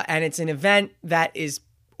 And it's an event that is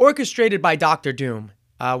orchestrated by Doctor Doom,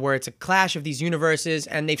 where it's a clash of these universes.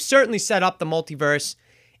 And they've certainly set up the multiverse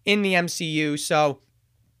in the MCU. So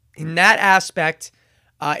in that aspect,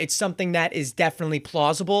 it's something that is definitely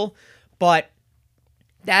plausible. But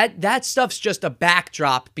that stuff's just a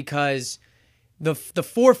backdrop because the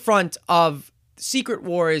forefront of Secret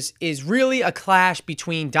Wars is really a clash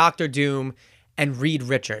between Doctor Doom and Reed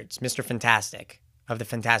Richards, Mr. Fantastic of the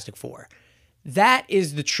Fantastic Four. That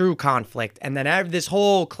is the true conflict. And then this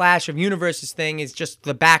whole clash of universes thing is just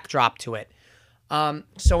the backdrop to it.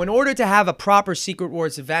 So in order to have a proper Secret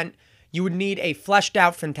Wars event, you would need a fleshed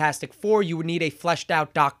out Fantastic Four. You would need a fleshed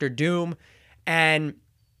out Doctor Doom. And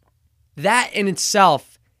that in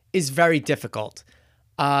itself is very difficult.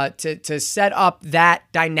 To set up that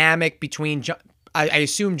dynamic between, I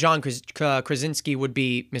assume John Krasinski would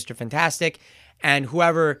be Mr. Fantastic, and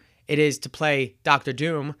whoever it is to play Doctor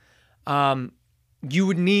Doom, you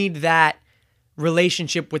would need that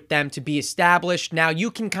relationship with them to be established. Now,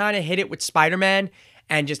 you can kind of hit it with Spider-Man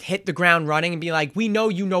and just hit the ground running and be like, we know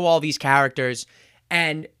you know all these characters,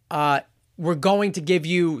 and we're going to give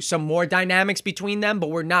you some more dynamics between them,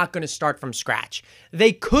 but we're not going to start from scratch.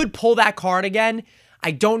 They could pull that card again. I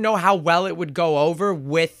don't know how well it would go over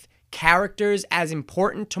with characters as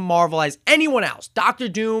important to Marvel as anyone else. Doctor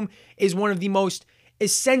Doom is one of the most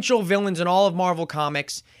essential villains in all of Marvel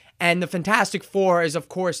Comics, and the Fantastic Four is, of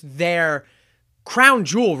course, their crown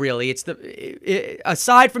jewel, really. It's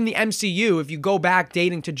aside from the MCU, if you go back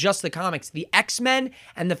dating to just the comics, the X-Men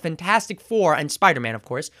and the Fantastic Four, and Spider-Man, of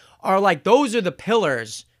course, are like, those are the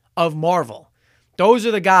pillars of Marvel. Those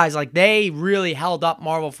are the guys, like, they really held up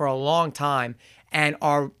Marvel for a long time and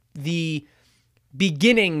are the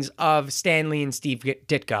beginnings of Stan Lee and Steve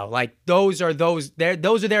Ditko. Like, those are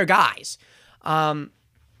their guys.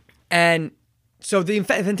 And so the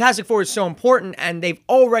Fantastic Four is so important, and they've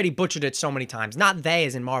already butchered it so many times. Not they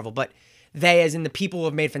as in Marvel, but they as in the people who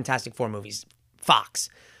have made Fantastic Four movies. Fox.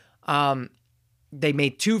 They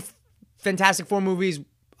made two Fantastic Four movies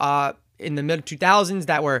in the mid-2000s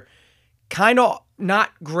that were kind of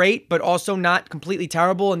not great, but also not completely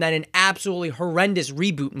terrible, and then an absolutely horrendous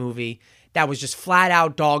reboot movie that was just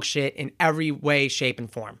flat-out dog shit in every way, shape,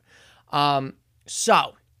 and form.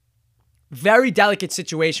 So very delicate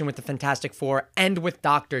situation with the Fantastic Four and with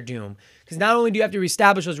Doctor Doom. Because not only do you have to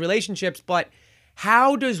reestablish those relationships, but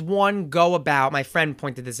how does one go about, my friend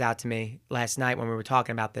pointed this out to me last night when we were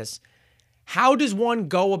talking about this, how does one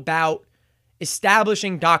go about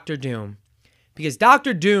establishing Doctor Doom? Because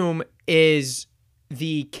Doctor Doom is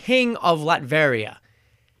the king of Latveria,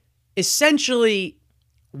 essentially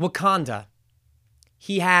Wakanda.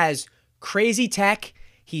 He has crazy tech.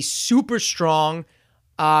 He's super strong.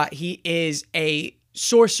 He is a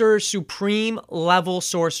sorcerer, supreme level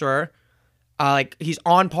sorcerer. Like he's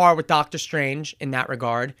on par with Doctor Strange in that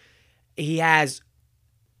regard. He has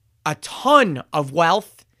a ton of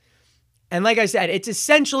wealth. And like I said, it's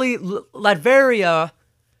essentially, Latveria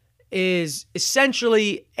is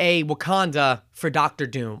essentially a Wakanda for Doctor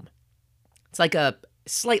Doom. It's like a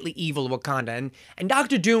slightly evil Wakanda. And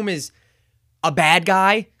Doctor Doom is a bad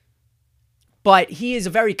guy, but he is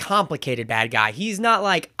a very complicated bad guy. He's not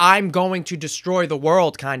like, I'm going to destroy the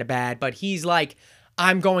world kind of bad, but he's like,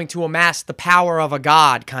 I'm going to amass the power of a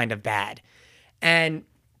god kind of bad. And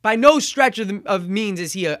by no stretch of means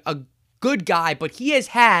is he a good guy, but he has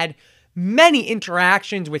had many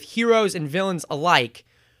interactions with heroes and villains alike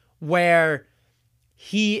where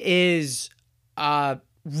he is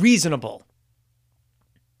reasonable.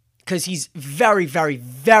 Because he's very, very,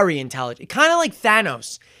 very intelligent. Kind of like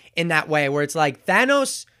Thanos in that way, where it's like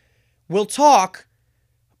Thanos will talk,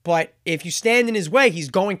 but if you stand in his way, he's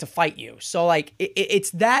going to fight you. So like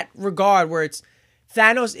it's that regard where it's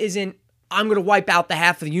Thanos isn't, I'm going to wipe out the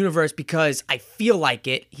half of the universe because I feel like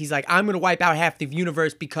it. He's like, I'm going to wipe out half the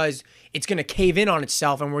universe because it's going to cave in on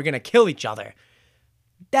itself and we're going to kill each other.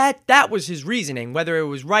 That was his reasoning. Whether it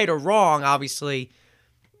was right or wrong, obviously,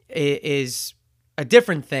 is a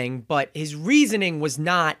different thing, but his reasoning was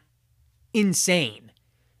not insane.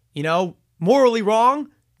 You know, morally wrong?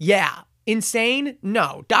 Yeah. Insane?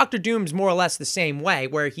 No. Doctor Doom's more or less the same way,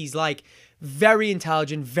 where he's like very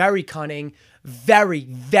intelligent, very cunning, very,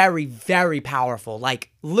 very, very powerful,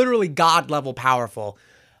 like literally God level powerful.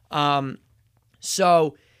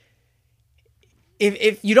 So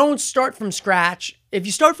if you don't start from scratch, if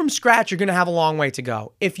you start from scratch, you're going to have a long way to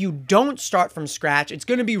go. If you don't start from scratch, it's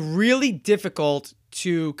going to be really difficult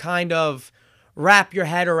to kind of wrap your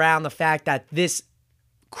head around the fact that this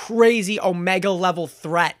crazy Omega level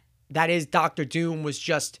threat that is Doctor Doom was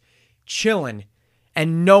just chilling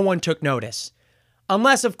and no one took notice.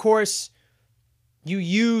 Unless, of course, you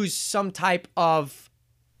use some type of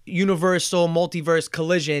universal multiverse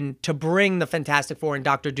collision to bring the Fantastic Four and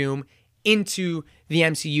Doctor Doom into the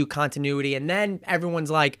MCU continuity. And then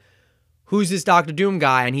everyone's like, who's this Doctor Doom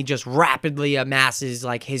guy? And he just rapidly amasses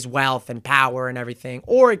like his wealth and power and everything.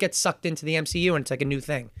 Or it gets sucked into the MCU and it's like a new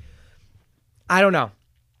thing. I don't know.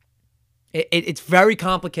 It's very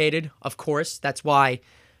complicated, of course. That's why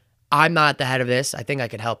I'm not at the head of this. I think I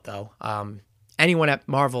could help, though. Anyone at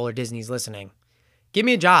Marvel or Disney's listening, give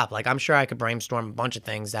me a job. Like, I'm sure I could brainstorm a bunch of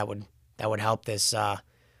things that would help this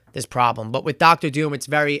this problem. But with Doctor Doom, it's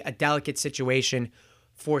a delicate situation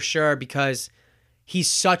for sure, because he's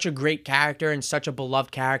such a great character and such a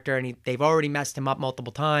beloved character, and they've already messed him up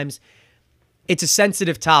multiple times. It's a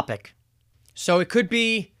sensitive topic. So it could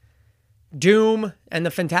be Doom and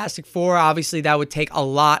the Fantastic Four. Obviously, that would take a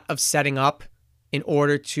lot of setting up in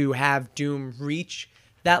order to have Doom reach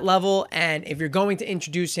that level. And if you're going to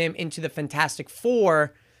introduce him into the Fantastic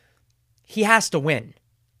Four, he has to win.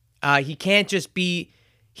 He can't just be...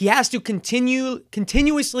 He has to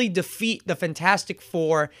continuously defeat the Fantastic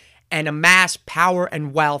Four and amass power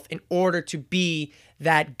and wealth in order to be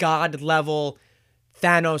that God-level,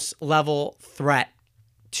 Thanos-level threat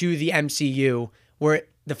to the MCU, where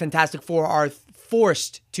the Fantastic Four are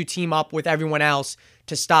forced to team up with everyone else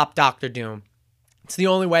to stop Doctor Doom. It's the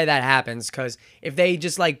only way that happens, because if they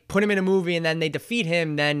just like put him in a movie and then they defeat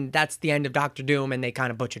him, then that's the end of Doctor Doom, and they kind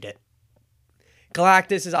of butchered it.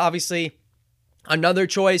 Galactus is obviously another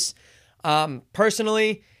choice.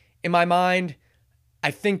 Personally, in my mind, I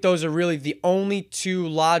think those are really the only two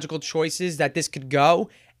logical choices that this could go.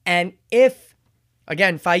 And if,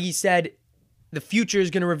 again, Feige said the future is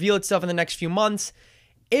going to reveal itself in the next few months,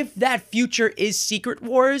 if that future is Secret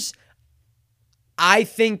Wars, I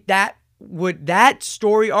think that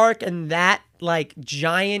story arc and that like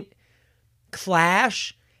giant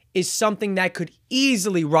clash is something that could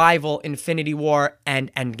easily rival Infinity War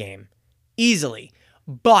and Endgame. Easily.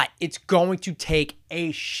 But it's going to take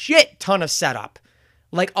a shit ton of setup.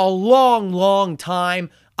 Like a long, long time,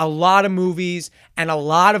 a lot of movies, and a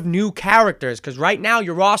lot of new characters. Because right now,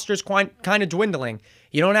 your roster is kind of dwindling.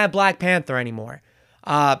 You don't have Black Panther anymore.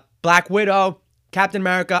 Black Widow, Captain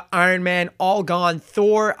America, Iron Man, all gone.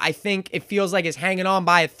 Thor, I think it feels like is hanging on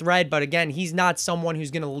by a thread, but again, he's not someone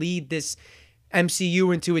who's going to lead this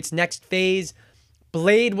MCU into its next phase.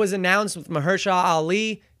 Blade was announced with Mahershala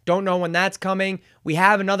Ali. Don't know when that's coming. We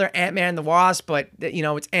have another Ant-Man and the Wasp, but,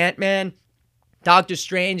 it's Ant-Man. Doctor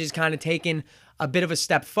Strange is kind of taking a bit of a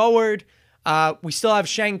step forward. We still have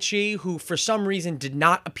Shang-Chi, who for some reason did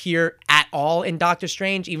not appear at all in Doctor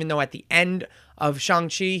Strange, even though at the end of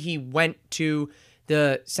Shang-Chi, he went to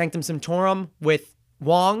the Sanctum Sanctorum with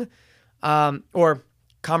Wong, or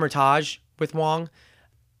Kamar-Taj with Wong.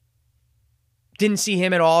 Didn't see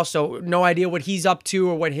him at all, so no idea what he's up to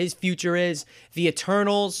or what his future is. The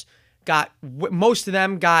Eternals most of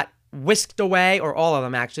them got whisked away, or all of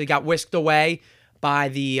them actually got whisked away by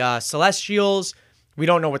the Celestials. We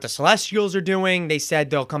don't know what the Celestials are doing. They said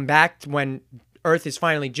they'll come back when Earth is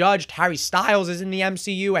finally judged. Harry Styles is in the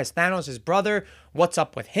MCU as Thanos' brother. What's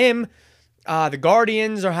up with him? The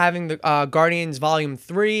Guardians are having the Guardians Volume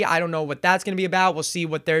 3. I don't know what that's going to be about. We'll see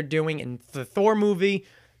what they're doing in the Thor movie.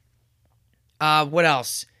 What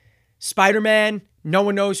else? Spider-Man. No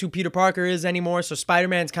one knows who Peter Parker is anymore, so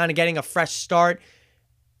Spider-Man's kind of getting a fresh start.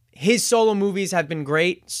 His solo movies have been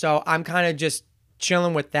great, so I'm kind of just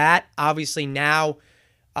chilling with that. Obviously now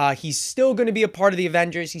he's still going to be a part of the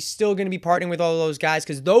Avengers. He's still going to be partnering with all of those guys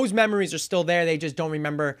because those memories are still there. They just don't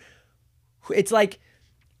remember. It's like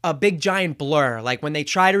a big giant blur. Like when they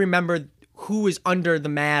try to remember who is under the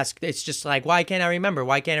mask, it's just like, why can't I remember?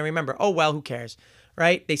 Why can't I remember? Oh, well, who cares,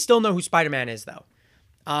 right? They still know who Spider-Man is, though.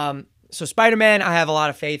 So Spider-Man, I have a lot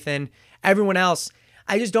of faith in. Everyone else,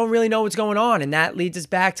 I just don't really know what's going on, and that leads us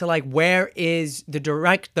back to like, where is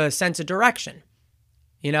the sense of direction?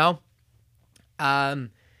 Because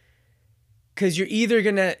you're either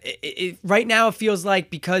gonna. Right now, it feels like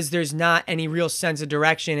because there's not any real sense of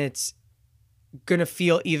direction, it's gonna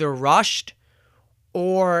feel either rushed,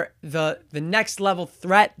 or the next level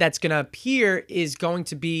threat that's gonna appear is going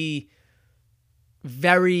to be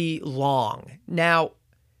very long. Now,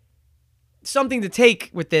 something to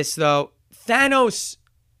take with this though, Thanos,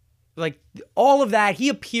 like all of that, he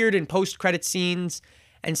appeared in post-credit scenes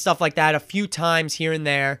and stuff like that a few times here and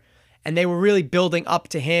there, and they were really building up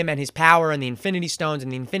to him and his power and the Infinity Stones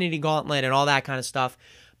and the Infinity Gauntlet and all that kind of stuff.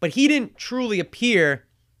 But he didn't truly appear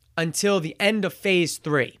until the end of Phase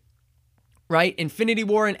 3, right? Infinity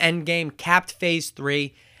War and Endgame capped Phase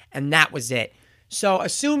 3, and that was it. So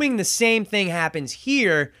assuming the same thing happens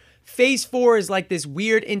here, Phase 4 is like this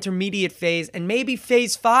weird intermediate phase, and maybe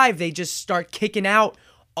Phase 5, they just start kicking out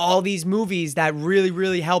all these movies that really,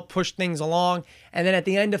 really help push things along. And then at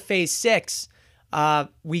the end of Phase 6,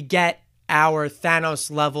 we get our Thanos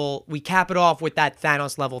level. We cap it off with that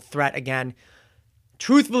Thanos level threat again.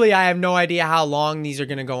 Truthfully, I have no idea how long these are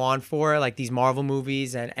going to go on for, like these Marvel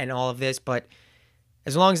movies and all of this. But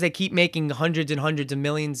as long as they keep making hundreds and hundreds of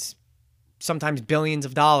millions, sometimes billions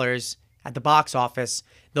of dollars at the box office,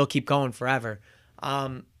 they'll keep going forever.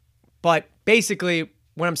 But basically,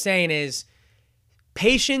 what I'm saying is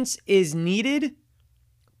patience is needed,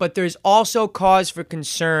 but there's also cause for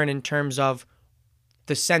concern in terms of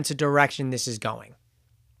the sense of direction this is going.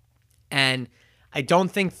 And I don't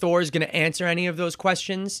think Thor is going to answer any of those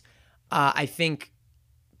questions. I think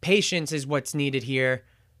patience is what's needed here.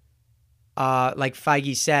 Like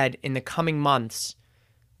Feige said, in the coming months,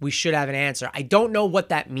 we should have an answer. I don't know what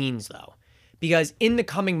that means, though, because in the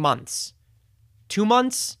coming months, 2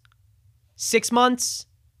 months, 6 months,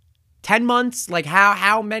 10 months, like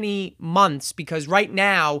how many months? Because right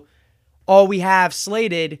now, all we have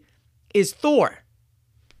slated is Thor.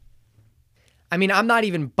 I mean, I'm not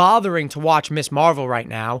even bothering to watch Miss Marvel right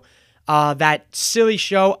now. That silly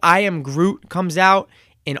show, I Am Groot, comes out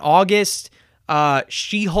in August.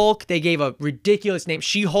 She-Hulk, they gave a ridiculous name,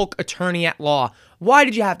 She-Hulk Attorney at Law. Why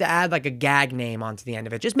did you have to add like a gag name onto the end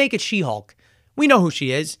of it? Just make it She-Hulk. We know who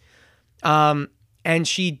she is. And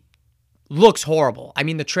she looks horrible. I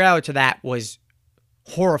mean, the trailer to that was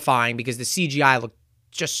horrifying because the CGI looked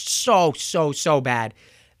just so bad.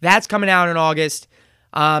 That's coming out in August.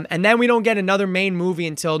 And then we don't get another main movie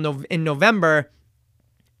until in November.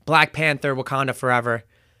 Black Panther, Wakanda Forever.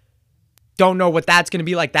 Don't know what that's going to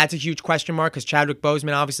be like. That's a huge question mark because Chadwick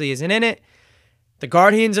Boseman obviously isn't in it. The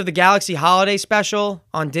Guardians of the Galaxy Holiday Special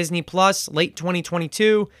on Disney Plus, late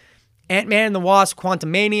 2022. Ant-Man and the Wasp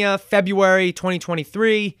Quantumania, February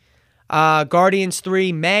 2023. Guardians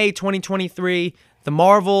 3, May 2023. The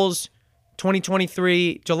Marvels,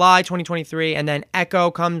 2023, July 2023. And then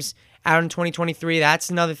Echo comes out in 2023. That's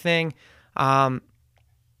another thing.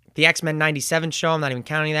 The X-Men 97 show, I'm not even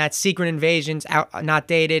counting that. Secret Invasions, out, not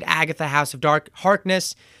dated. Agatha, House of Dark,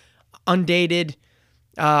 Harkness, undated.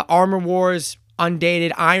 Armor Wars,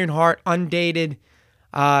 undated. Ironheart, undated.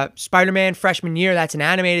 Spider-Man Freshman Year, that's an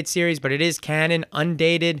animated series, but it is canon,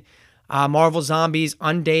 undated. Marvel Zombies,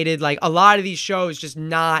 undated. Like, a lot of these shows just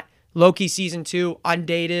not. Loki Season 2,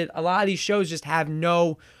 undated. A lot of these shows just have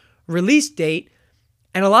no release date.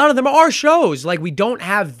 And a lot of them are shows. Like, we don't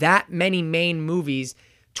have that many main movies.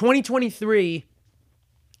 2023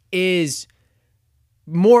 is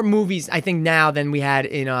more movies, I think, now than we had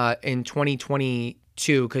in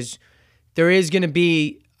 2022, because there is going to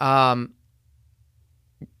be the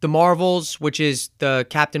Marvels, which is the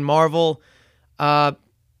Captain Marvel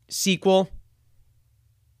sequel.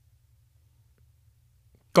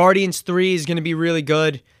 Guardians 3 is going to be really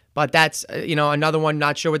good, but that's another one,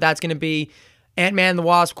 not sure what that's going to be. Ant-Man and the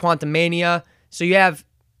Wasp, Quantumania. So you have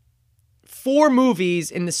 4 movies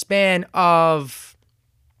in the span of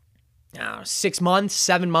 6 months,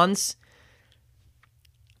 7 months.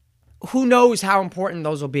 Who knows how important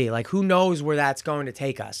those will be? Like, who knows where that's going to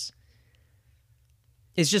take us?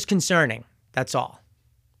 It's just concerning. That's all.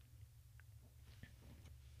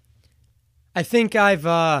 I think I've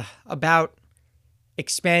about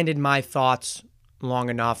expanded my thoughts long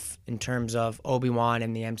enough in terms of Obi-Wan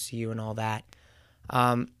and the MCU and all that.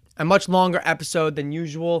 A much longer episode than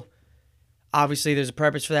usual. Obviously, there's a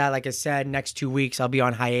purpose for that. Like I said, next 2 weeks I'll be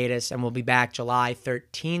on hiatus, and we'll be back July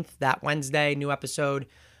 13th, that Wednesday. New episode,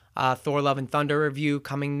 Thor: Love and Thunder review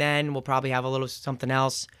coming then. We'll probably have a little something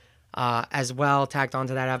else as well tacked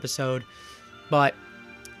onto that episode. But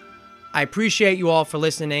I appreciate you all for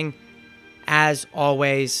listening. As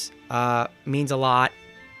always, means a lot.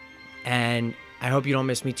 And I hope you don't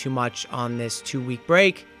miss me too much on this 2-week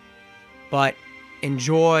break. But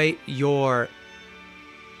enjoy your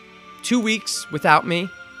 2 weeks without me.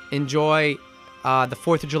 Enjoy the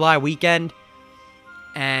 4th of July weekend.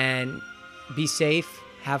 And be safe.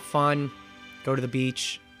 Have fun. Go to the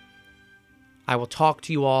beach. I will talk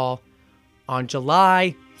to you all on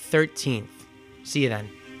July 13th. See you then.